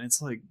 Yeah, and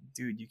it's like,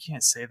 dude, you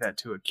can't say that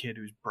to a kid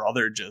whose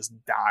brother just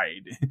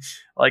died.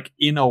 Like,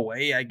 in a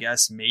way, I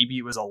guess maybe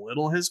it was a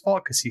little his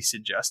fault because he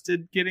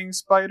suggested getting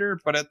Spider,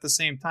 but at the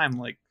same time,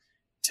 like,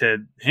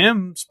 to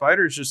him,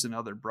 Spider's just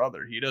another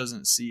brother. He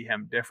doesn't see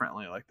him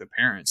differently like the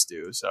parents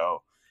do.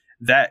 So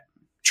that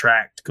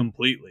tracked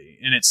completely.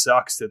 And it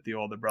sucks that the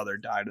older brother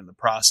died in the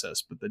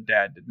process, but the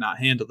dad did not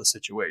handle the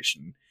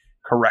situation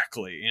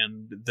correctly.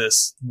 And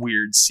this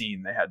weird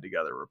scene they had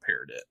together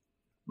repaired it,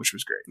 which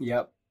was great.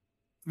 Yep.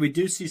 We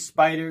do see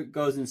Spider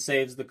goes and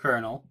saves the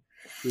Colonel,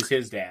 who's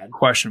his dad.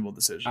 Questionable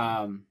decision.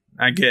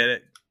 I get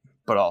it,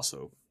 but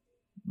also,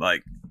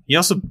 like, he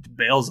also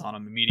bails on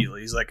him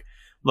immediately. He's like,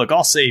 "Look,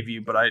 I'll save you,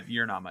 but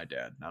you're not my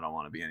dad. I don't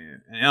want to be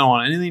I don't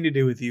want anything to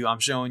do with you. I'm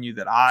showing you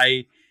that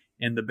I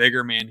am the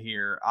bigger man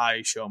here.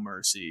 I show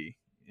mercy,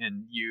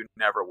 and you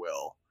never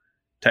will,"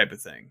 type of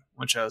thing.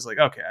 Which I was like,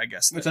 okay, I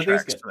guess Which that I think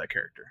is tracks good. for that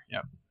character.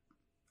 Yep.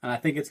 And I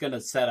think it's going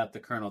to set up the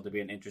Colonel to be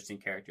an interesting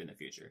character in the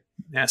future.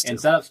 Has to. And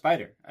set up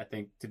Spider, I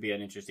think, to be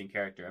an interesting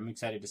character. I'm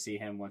excited to see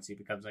him once he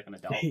becomes like an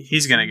adult.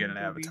 He's gonna get an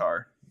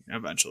avatar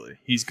eventually.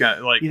 He's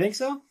got like, You think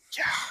so?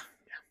 yeah.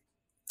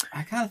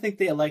 I kind of think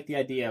they like the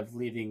idea of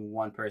leaving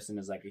one person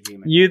as like a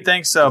human. You'd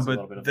think so, There's a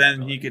little bit but of then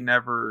vulnerability. he could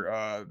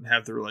never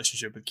have the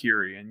relationship with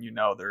Kiri, and you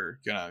know they're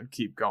gonna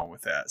keep going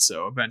with that.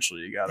 So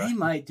eventually, you gotta. They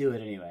might do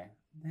it anyway.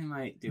 They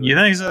might do it. You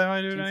think so? They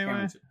might do it James anyway.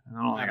 Cameron's-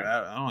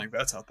 I don't think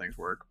that's how things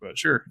work, but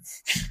sure.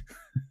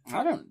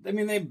 I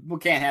mean, they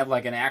can't have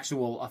like an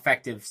actual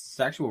effective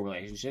sexual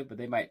relationship, but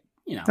they might,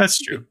 That's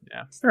true.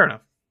 Yeah, fair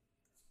enough.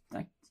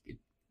 Like, you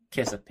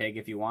kiss a pig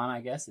if you want,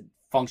 I guess. It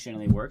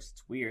functionally works.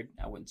 It's weird.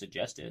 I wouldn't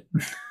suggest it.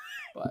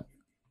 But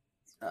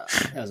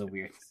That was a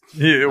weird.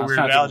 Yeah, I was weird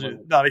trying to think analogy.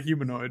 of Not a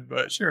humanoid,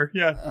 but sure.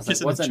 Yeah. I was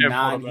Kissing like, what's a chimp would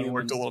have non-human?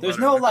 worked a little There's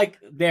better no there. like.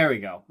 There we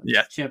go.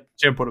 Yeah. Chimp.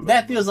 Chimp would have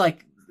That feels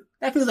like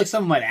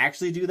someone might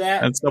actually do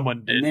that. And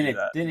someone did then do it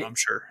that, didn't. I'm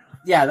sure.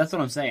 Yeah, that's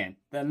what I'm saying.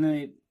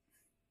 Then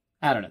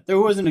I don't know. There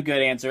wasn't a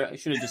good answer. I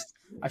should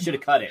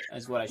have cut it.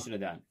 Is what I should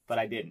have done, but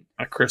I didn't.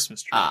 A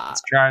Christmas tree.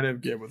 Let's try to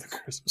get with a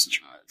Christmas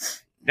tree.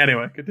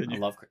 Anyway, continue. I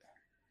love.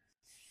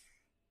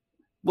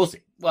 We'll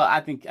see. Well,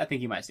 I think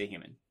he might stay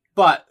human,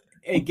 but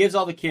it gives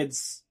all the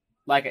kids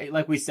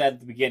like we said at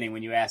the beginning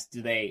when you asked,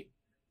 do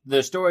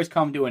their stories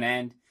come to an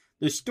end?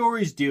 Their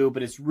stories do,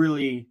 but it's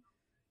really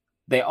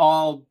they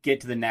all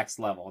get to the next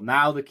level.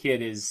 Now the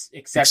kid is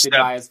accepted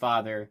by his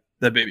father.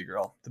 The baby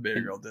girl. The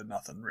baby girl did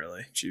nothing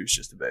really. She was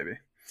just a baby.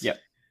 Yep.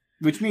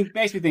 Which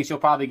makes me think she'll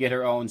probably get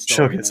her own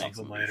story. She'll get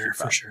something later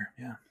for sure.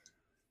 Yeah.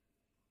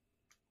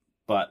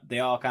 But they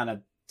all kind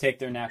of take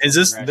their natural. Is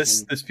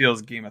this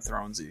feels Game of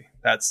Thronesy?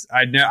 That's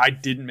I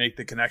didn't make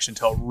the connection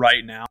till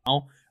right now,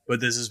 but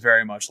this is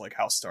very much like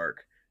House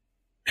Stark.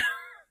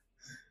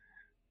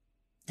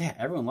 Yeah,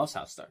 everyone loves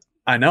House Stark.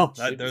 I know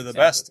they're the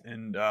best,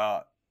 and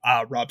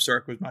Robb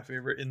Stark was my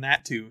favorite in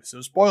that too.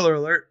 So spoiler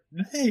alert: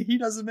 hey, he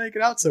doesn't make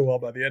it out so well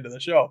by the end of the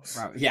show.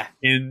 Yeah,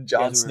 in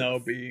Jon Snow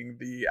being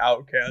the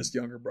outcast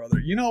younger brother.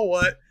 You know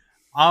what?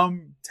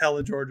 I'm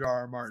telling George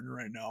R.R. Martin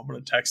right now. I'm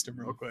gonna text him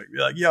real quick. Be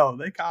like, "Yo,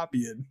 they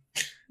copied."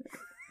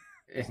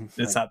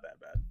 It's not that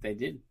bad. They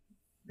did.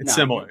 It's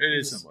similar. It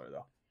is similar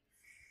though.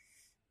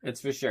 It's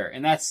for sure,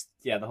 and that's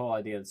the whole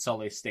idea that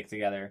Sully stick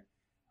together.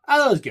 I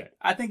thought it was good.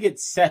 I think it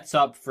sets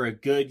up for a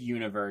good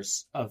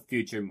universe of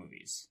future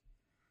movies.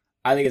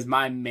 I think is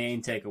my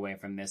main takeaway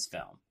from this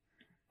film.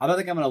 I don't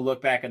think I'm going to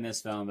look back on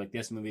this film like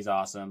this movie's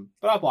awesome,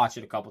 but I'll watch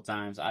it a couple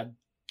times. I'll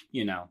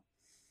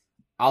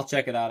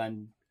check it out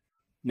on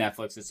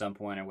Netflix at some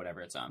point or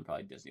whatever it's on,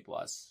 probably Disney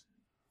Plus.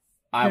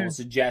 I will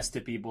suggest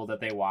to people that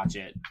they watch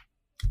it.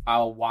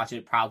 I'll watch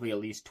it probably at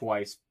least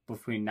twice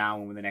between now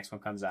and when the next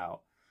one comes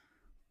out.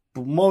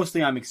 But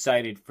mostly I'm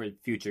excited for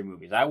future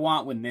movies. I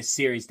want when this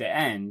series to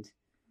end.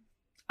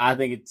 I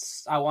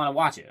want to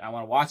watch it. I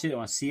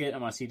want to see it. I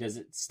want to see, does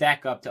it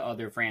stack up to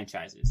other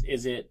franchises? I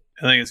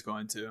think it's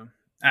going to.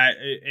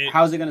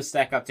 How's it going to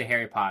stack up to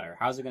Harry Potter?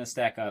 How's it going to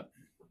stack up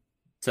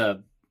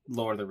to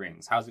Lord of the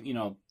Rings? How's it,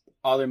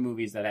 other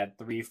movies that had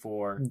 3,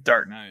 4,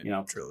 Dark Knight,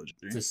 trilogy,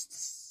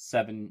 just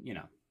 7,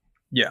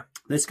 Yeah.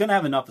 It's going to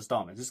have enough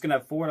installments. It's going to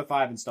have 4 to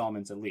 5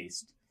 installments at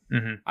least.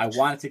 Mm-hmm. I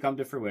want it to come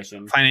to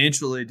fruition.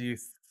 Financially, do you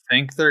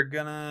think they're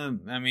gonna?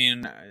 I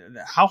mean,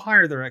 how high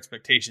are their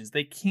expectations?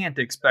 They can't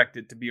expect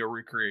it to be a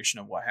recreation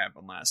of what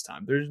happened last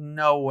time. There's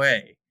no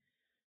way.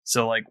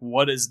 So, like,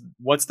 what is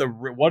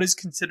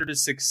considered a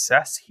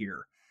success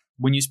here?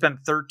 When you spend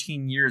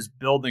 13 years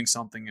building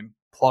something and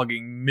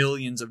plugging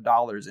millions of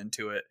dollars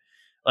into it,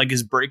 like,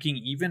 is breaking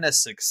even a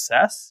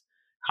success?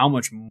 How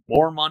much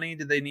more money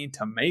do they need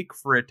to make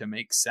for it to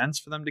make sense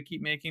for them to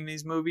keep making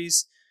these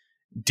movies?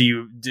 Do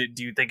you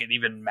think it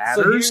even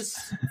matters?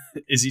 So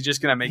is he just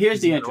going to make?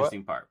 Here's the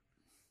interesting part.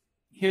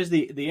 Here's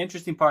the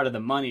interesting part of the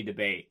money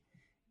debate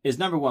is,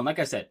 number one, like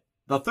I said,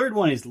 the third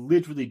one is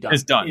literally done.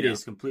 It's done. It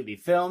is completely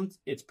filmed.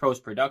 It's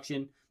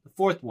post-production. The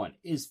fourth one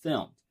is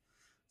filmed.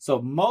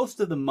 So most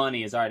of the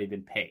money has already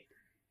been paid.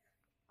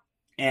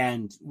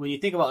 And when you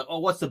think about,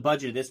 what's the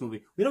budget of this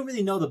movie? We don't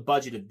really know the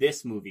budget of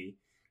this movie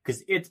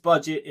because its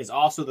budget is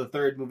also the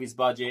third movie's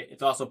budget.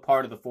 It's also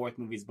part of the fourth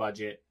movie's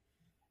budget.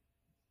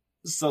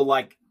 So,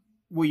 like,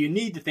 what you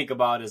need to think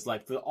about is,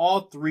 like, for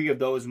all 3 of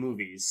those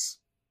movies,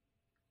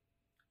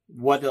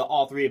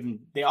 all 3 of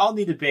them, they all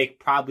need to make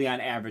probably on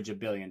average $1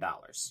 billion.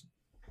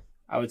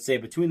 I would say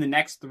between the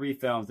next 3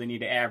 films, they need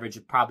to average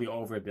probably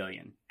over $1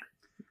 billion.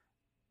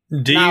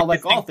 Do you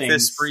think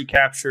this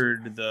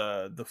recaptured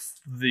the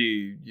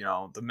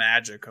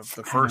magic of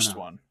the first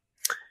one?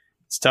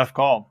 It's a tough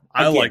call.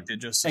 I liked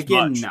it just as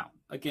much.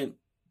 Again,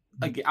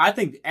 I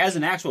think as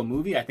an actual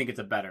movie, I think it's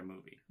a better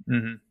movie.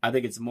 Mm-hmm. I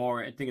think it's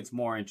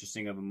more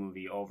interesting of a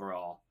movie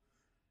overall.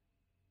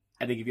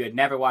 I think if you had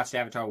never watched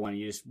Avatar 1,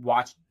 you just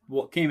watched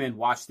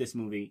this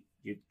movie,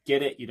 you'd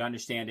get it, you'd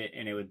understand it,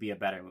 and it would be a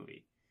better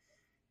movie.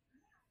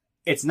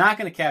 It's not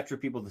going to capture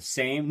people the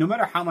same, no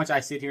matter how much I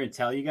sit here and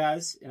tell you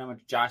guys, and how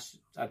much Josh,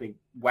 I think,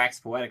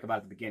 waxed poetic about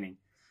at the beginning.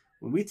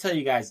 When we tell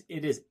you guys,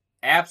 it is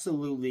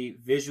absolutely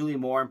visually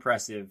more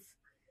impressive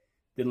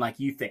than, like,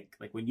 you think.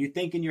 Like, when you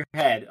think in your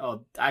head,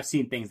 I've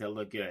seen things that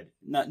look good.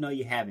 No,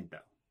 you haven't, though.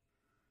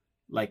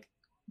 Like,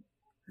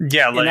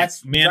 yeah, like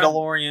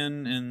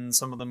Mandalorian and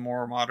some of the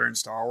more modern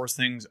Star Wars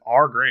things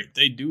are great.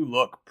 They do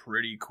look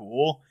pretty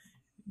cool.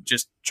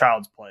 Just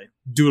child's play,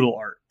 doodle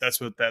art.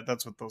 That's what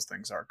those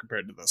things are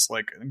compared to this.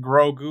 Like,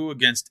 Grogu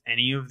against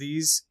any of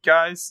these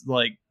guys,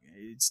 like,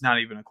 it's not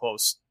even a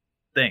close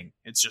thing.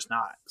 It's just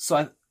not.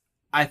 So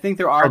I think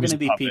there are going to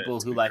be people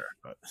who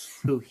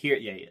who hear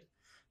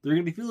there are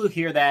going to be people who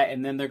hear that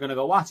and then they're going to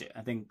go watch it.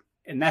 I think,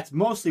 and that's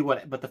mostly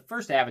but the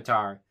first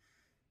Avatar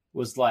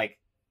was like.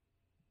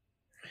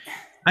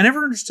 I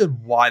never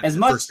understood why the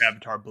first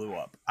Avatar blew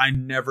up. I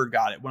never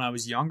got it when I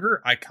was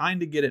younger. I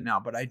kind of get it now,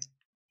 but I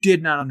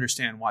did not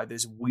understand why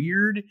this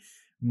weird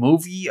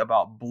movie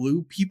about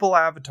blue people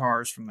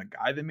avatars from the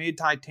guy that made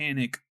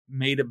Titanic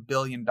made $1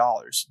 billion.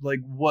 Like,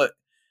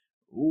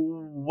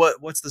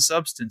 what's the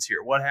substance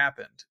here? What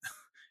happened?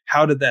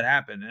 How did that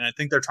happen? And I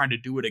think they're trying to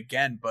do it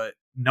again, but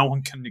no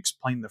one can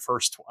explain the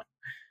first one.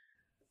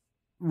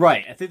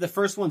 Right. I think the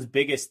first one's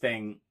biggest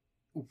thing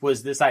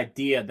was this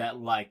idea that,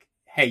 like,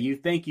 hey, you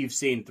think you've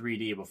seen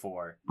 3D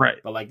before. Right.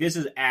 But, like, this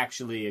is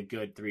actually a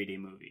good 3D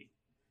movie.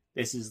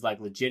 This is,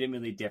 like,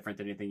 legitimately different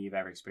than anything you've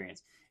ever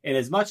experienced. And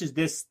as much as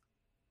this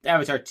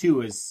Avatar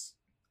 2 is,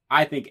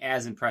 I think,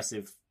 as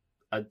impressive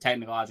a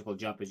technological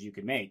jump as you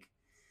could make,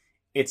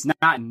 it's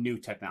not new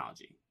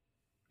technology.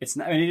 It's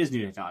not, I mean, it is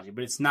new technology,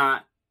 but it's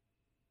not.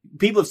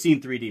 People have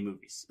seen 3D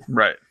movies.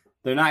 Right.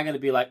 They're not going to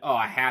be like, oh,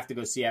 I have to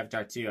go see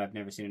Avatar 2. I've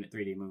never seen a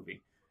 3D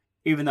movie.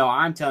 Even though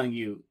I'm telling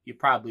you, you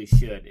probably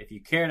should. If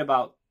you cared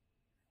about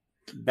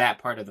that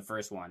part of the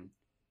first one,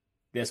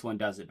 this one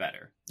does it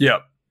better.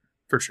 Yep,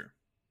 for sure.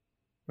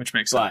 Which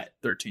makes sense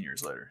 13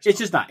 years later. So.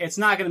 It's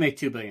not going to make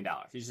 $2 billion.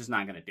 It's just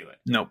not going to do it.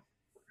 Nope.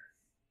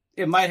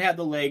 It might have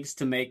the legs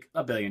to make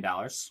 $1 billion.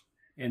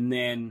 And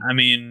then, I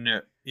mean,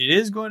 it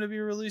is going to be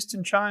released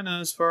in China,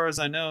 as far as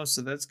I know.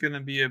 So that's going to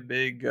be a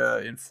big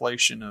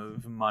inflation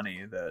of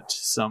money that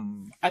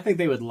some. I think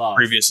they would love.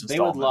 Previous They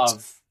installments. would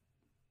love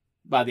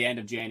by the end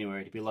of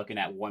January to be looking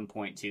at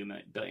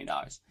 $1.2 billion.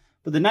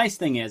 But the nice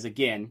thing is,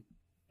 again,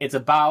 it's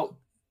about,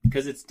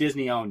 because it's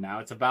Disney owned now.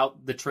 It's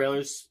about the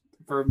trailers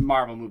for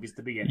Marvel movies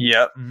to begin.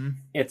 Yep. Mm-hmm.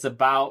 It's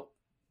about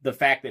the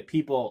fact that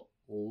people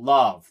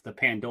love the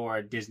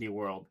Pandora Disney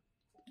World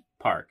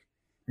park.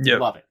 Yep.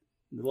 Love it.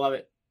 They love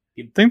it.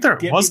 I think there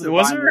was there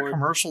more. a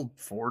commercial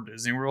for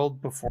Disney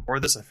World before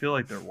this? I feel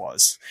like there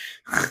was.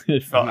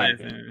 It felt, I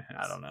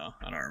don't know.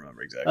 I don't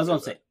remember exactly. That's what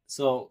I'm saying.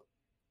 So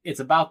it's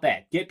about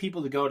that. Get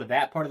people to go to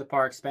that part of the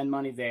park, spend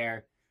money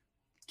there,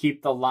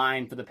 keep the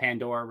line for the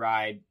Pandora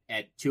ride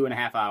at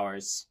 2.5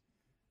 hours.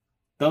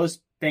 Those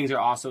things are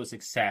also a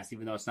success,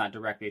 even though it's not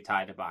directly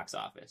tied to box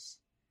office.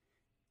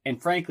 And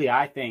frankly,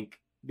 I think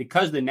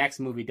because the next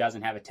movie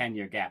doesn't have a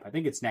 10-year gap, I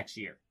think it's next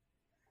year.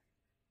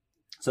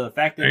 So the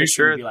fact that Are you it's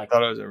sure? be like, I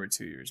thought it was every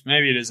 2 years.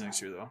 Maybe it is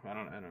next year though. I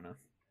don't know. It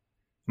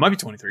might be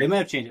 23. They might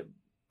have changed it,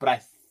 but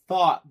I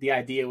thought the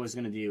idea was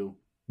going to do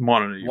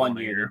 1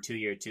 year, then 2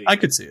 year, 2 year. I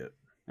could see it.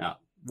 No,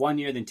 1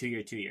 year, then 2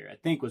 year, 2 year. I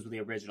think was the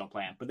original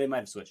plan, but they might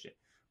have switched it.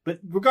 But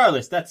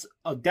regardless, that's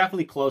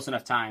definitely close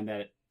enough time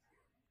that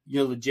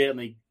you're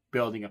legitimately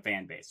building a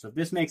fan base. So if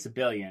this makes $1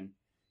 billion,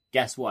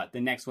 guess what?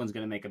 The next one's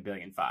going to make $1.5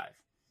 billion.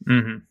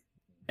 Mm-hmm.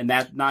 And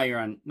that now you're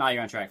on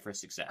track for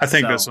success. I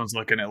think this one's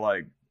looking at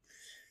like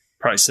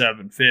probably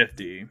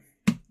 750, and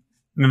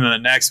then the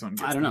next one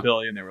gets the $1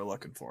 billion they were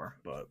looking for.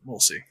 But we'll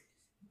see.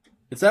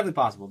 It's definitely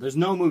possible. There's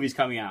no movies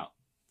coming out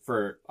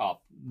for a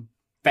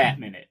fat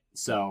minute.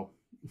 So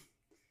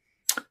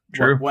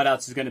true. What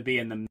else is going to be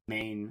in the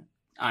main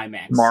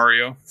IMAX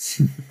Mario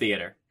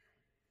theater?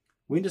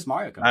 When does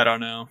Mario come out? I don't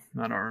know.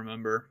 I don't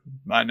remember.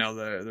 I know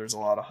that there's a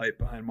lot of hype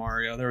behind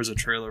Mario. There was a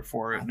trailer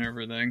for it and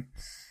everything.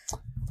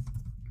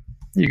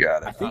 You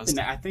got it.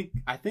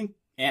 I think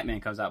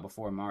Ant-Man comes out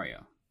before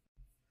Mario.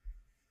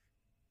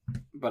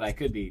 But I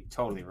could be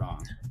totally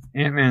wrong.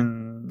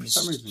 Ant-Man For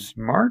some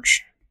reason.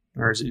 March?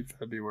 Or is he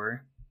February?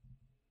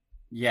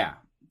 Yeah.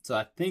 So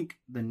I think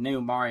the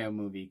new Mario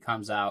movie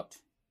comes out,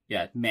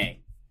 May.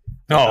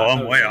 Oh,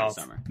 I'm way off.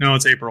 Summer. No,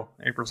 it's April.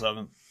 April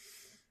 7th.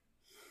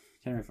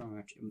 January, February,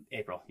 March,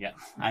 April. Yeah.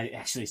 I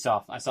actually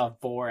saw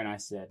 4 and I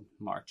said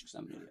March or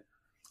something.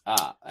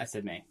 I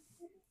said May.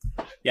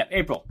 Yeah,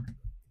 April.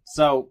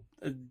 So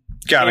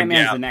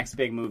Ant-Man's the next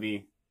big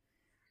movie.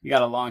 You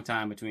got a long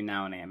time between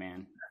now and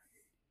Ant-Man.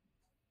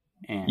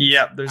 And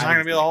there's not going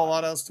to be a whole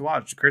lot else to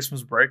watch.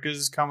 Christmas break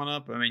is coming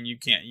up. I mean, you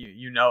can't,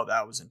 you know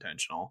that was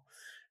intentional.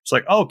 It's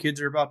like, oh, kids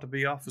are about to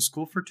be off of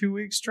school for 2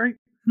 weeks straight.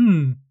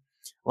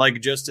 Like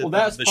just at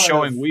the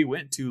showing we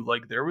went to,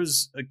 like there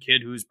was a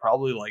kid who was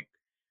probably like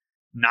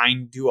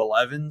 9 to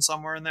 11,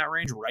 somewhere in that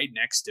range, right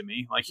next to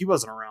me. Like he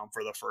wasn't around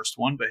for the first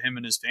one, but him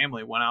and his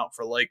family went out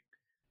for like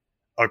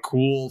a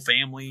cool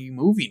family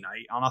movie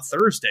night on a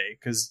Thursday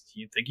because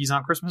you think he's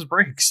on Christmas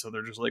break. So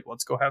they're just like,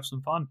 let's go have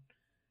some fun.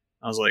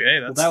 I was like, hey,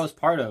 that was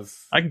part of.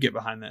 I can get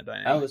behind that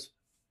dynamic.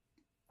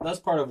 That's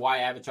part of why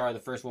Avatar, the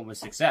first one, was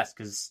success,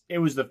 because it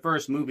was the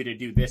first movie to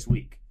do this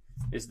week.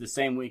 It's the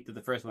same week that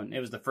the first one. It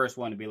was the first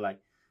one to be like,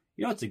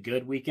 it's a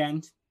good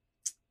weekend,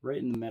 right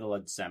in the middle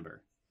of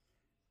December,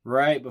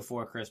 right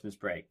before Christmas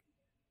break.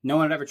 No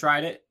one had ever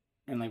tried it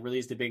and like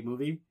released a big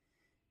movie,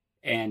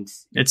 and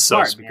it's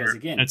so smart because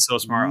again, it's so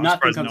smart.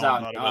 Nothing comes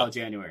out in all of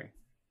January.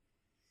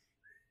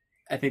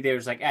 I think they were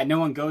just like, no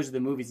one goes to the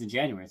movies in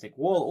January. It's like,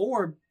 well,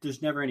 or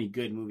there's never any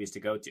good movies to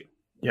go to.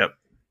 Yep.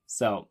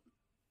 So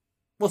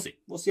we'll see.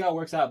 We'll see how it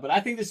works out. But I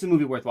think this is a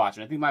movie worth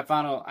watching. I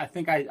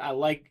think I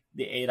like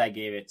the 8 I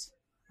gave it.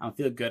 I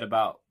feel good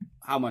about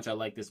how much I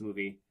like this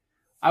movie.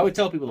 I would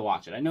tell people to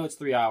watch it. I know it's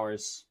 3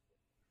 hours,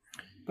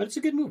 but it's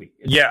a good movie.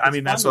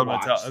 That's what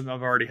I'm tell.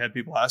 I've already had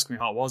people ask me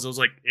how it was. I was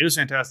like, it was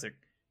fantastic.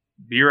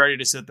 Be ready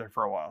to sit there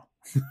for a while.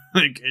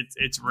 Like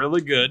it's really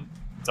good.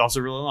 It's also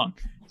really long.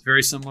 It's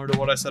very similar to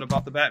what I said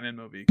about the Batman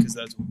movie, because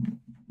that's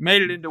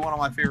made it into one of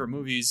my favorite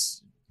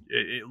movies,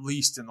 at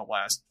least in the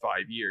last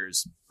 5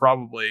 years.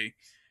 Probably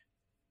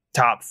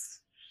top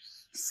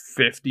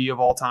 50 of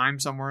all time,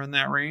 somewhere in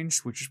that range,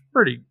 which is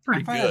pretty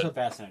I find good. that so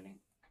fascinating.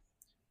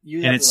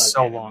 And it's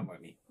so long.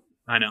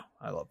 I know.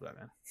 I love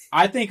Batman.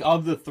 I think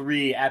of the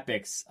three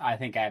epics, I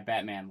think I have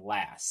Batman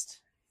last.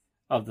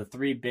 Of the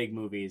three big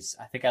movies,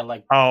 I think I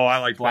like. Oh, I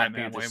like Black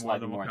Batman Panther way more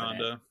than slightly more than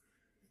Wakanda.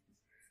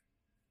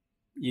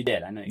 You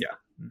did, I know. You Yeah.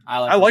 I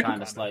like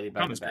Wakanda Wakanda slightly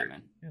better than Wakanda's great.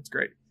 Batman. Yeah, it's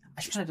great.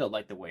 I just kind of don't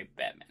like the way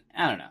Batman.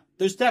 I don't know.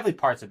 There's definitely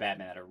parts of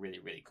Batman that are really,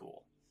 really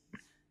cool.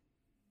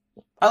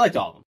 I liked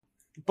all of them,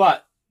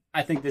 but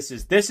I think this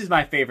is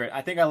my favorite.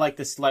 I think I like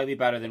this slightly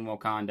better than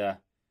Wakanda.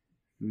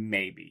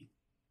 Maybe.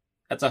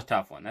 That's a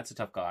tough one. That's a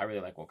tough call. I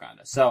really like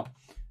Wakanda. So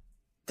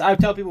I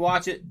tell people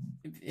watch it.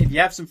 If you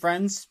have some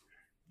friends,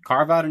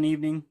 carve out an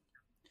evening,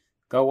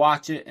 go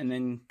watch it, and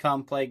then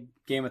come play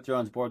Game of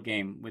Thrones board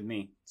game with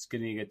me. It's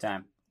gonna be a good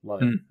time.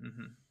 Love it.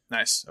 Mm-hmm.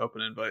 Nice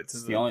open invite to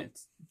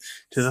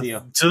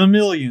the the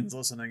millions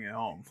listening at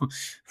home.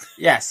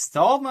 Yes,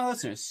 to all of my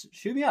listeners,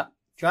 shoot me up.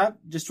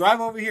 Just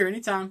drive over here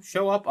anytime.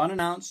 Show up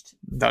unannounced.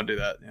 Don't do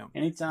that. Yeah,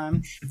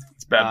 anytime.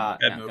 it's bad.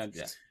 Bad no, move. don't do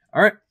that.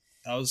 All right,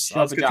 that was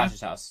Show up at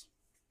Josh's house.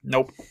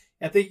 Nope.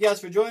 Yeah, thank you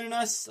guys for joining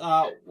us.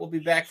 We'll be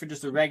back for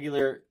just a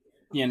regular,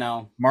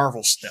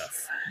 Marvel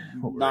stuff.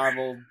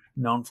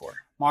 Known for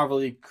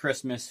Marvel-y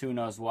Christmas, who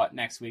knows what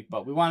next week.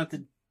 But we wanted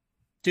to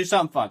do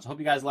something fun. So hope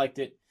you guys liked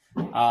it.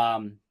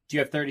 Do you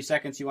have 30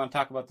 seconds you want to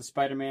talk about the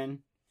Spider-Man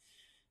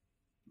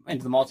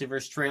Into the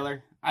Multiverse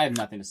trailer? I have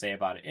nothing to say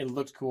about it. It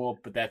looks cool,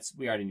 but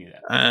we already knew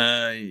that.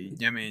 I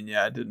mean,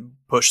 yeah, it didn't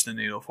push the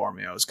needle for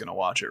me. I was going to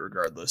watch it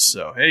regardless.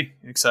 So, hey,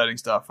 exciting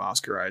stuff.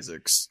 Oscar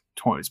Isaac's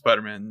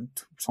Spider-Man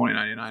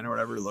 2099 or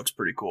whatever. It looks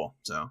pretty cool.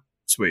 So,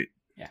 sweet.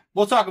 Yeah,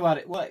 we'll talk about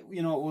it. Well,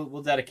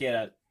 we'll dedicate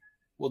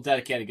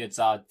a good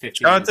solid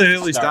 15 Shout out minutes to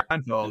Haley start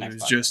Steinfeld, the who's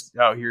next just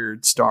out here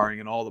starring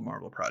in all the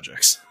Marvel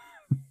projects.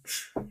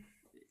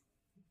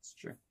 It's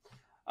true.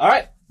 All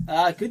right.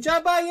 Good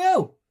job by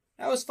you.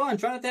 That was fun.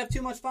 Try not to have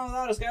too much fun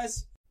without us,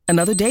 guys.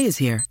 Another day is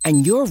here,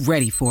 and you're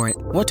ready for it.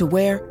 What to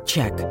wear?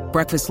 Check.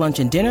 Breakfast, lunch,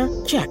 and dinner?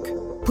 Check.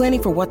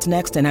 Planning for what's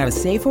next and how to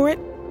save for it?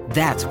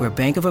 That's where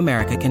Bank of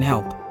America can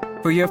help.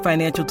 For your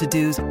financial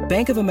to-dos,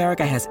 Bank of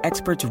America has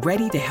experts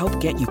ready to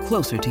help get you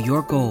closer to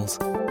your goals.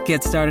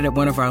 Get started at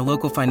one of our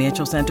local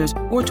financial centers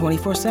or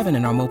 24/7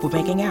 in our mobile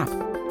banking app.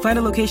 Find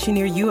a location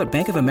near you at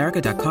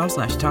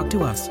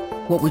bankofamerica.com/talktous.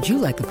 What would you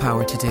like the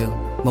power to do?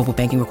 Mobile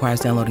banking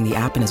requires downloading the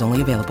app and is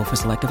only available for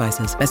select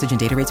devices. Message and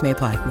data rates may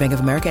apply. Bank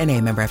of America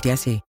N.A., member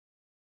FDIC.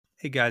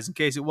 Hey guys, in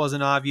case it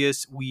wasn't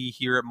obvious, we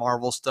here at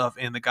Marvel Stuff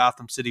and the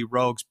Gotham City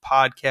Rogues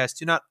podcast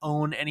do not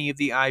own any of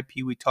the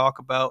IP we talk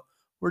about.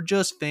 We're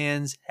just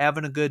fans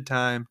having a good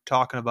time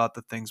talking about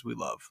the things we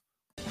love.